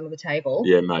bags under the table.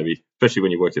 Yeah, maybe. Especially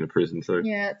when you worked in a prison too.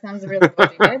 Yeah, it sounds really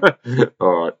good.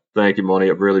 All right. Thank you, Moni. I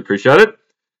really appreciate it.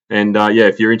 And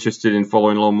if you're interested in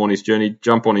following along Moni's journey,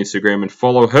 jump on Instagram and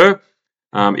follow her.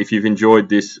 If you've enjoyed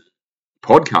this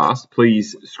podcast,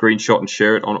 please screenshot and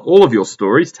share it on all of your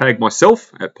stories. Tag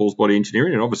myself at Paul's Body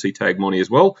Engineering and obviously tag Moni as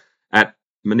well at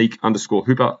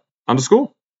Monique_Hooper_. I think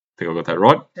I got that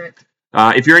right. Correct.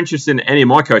 If you're interested in any of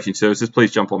my coaching services,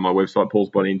 please jump on my website,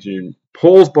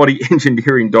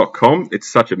 paulsbodyengineering.com. It's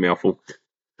such a mouthful.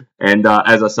 And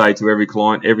as I say to every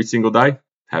client every single day,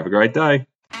 have a great day.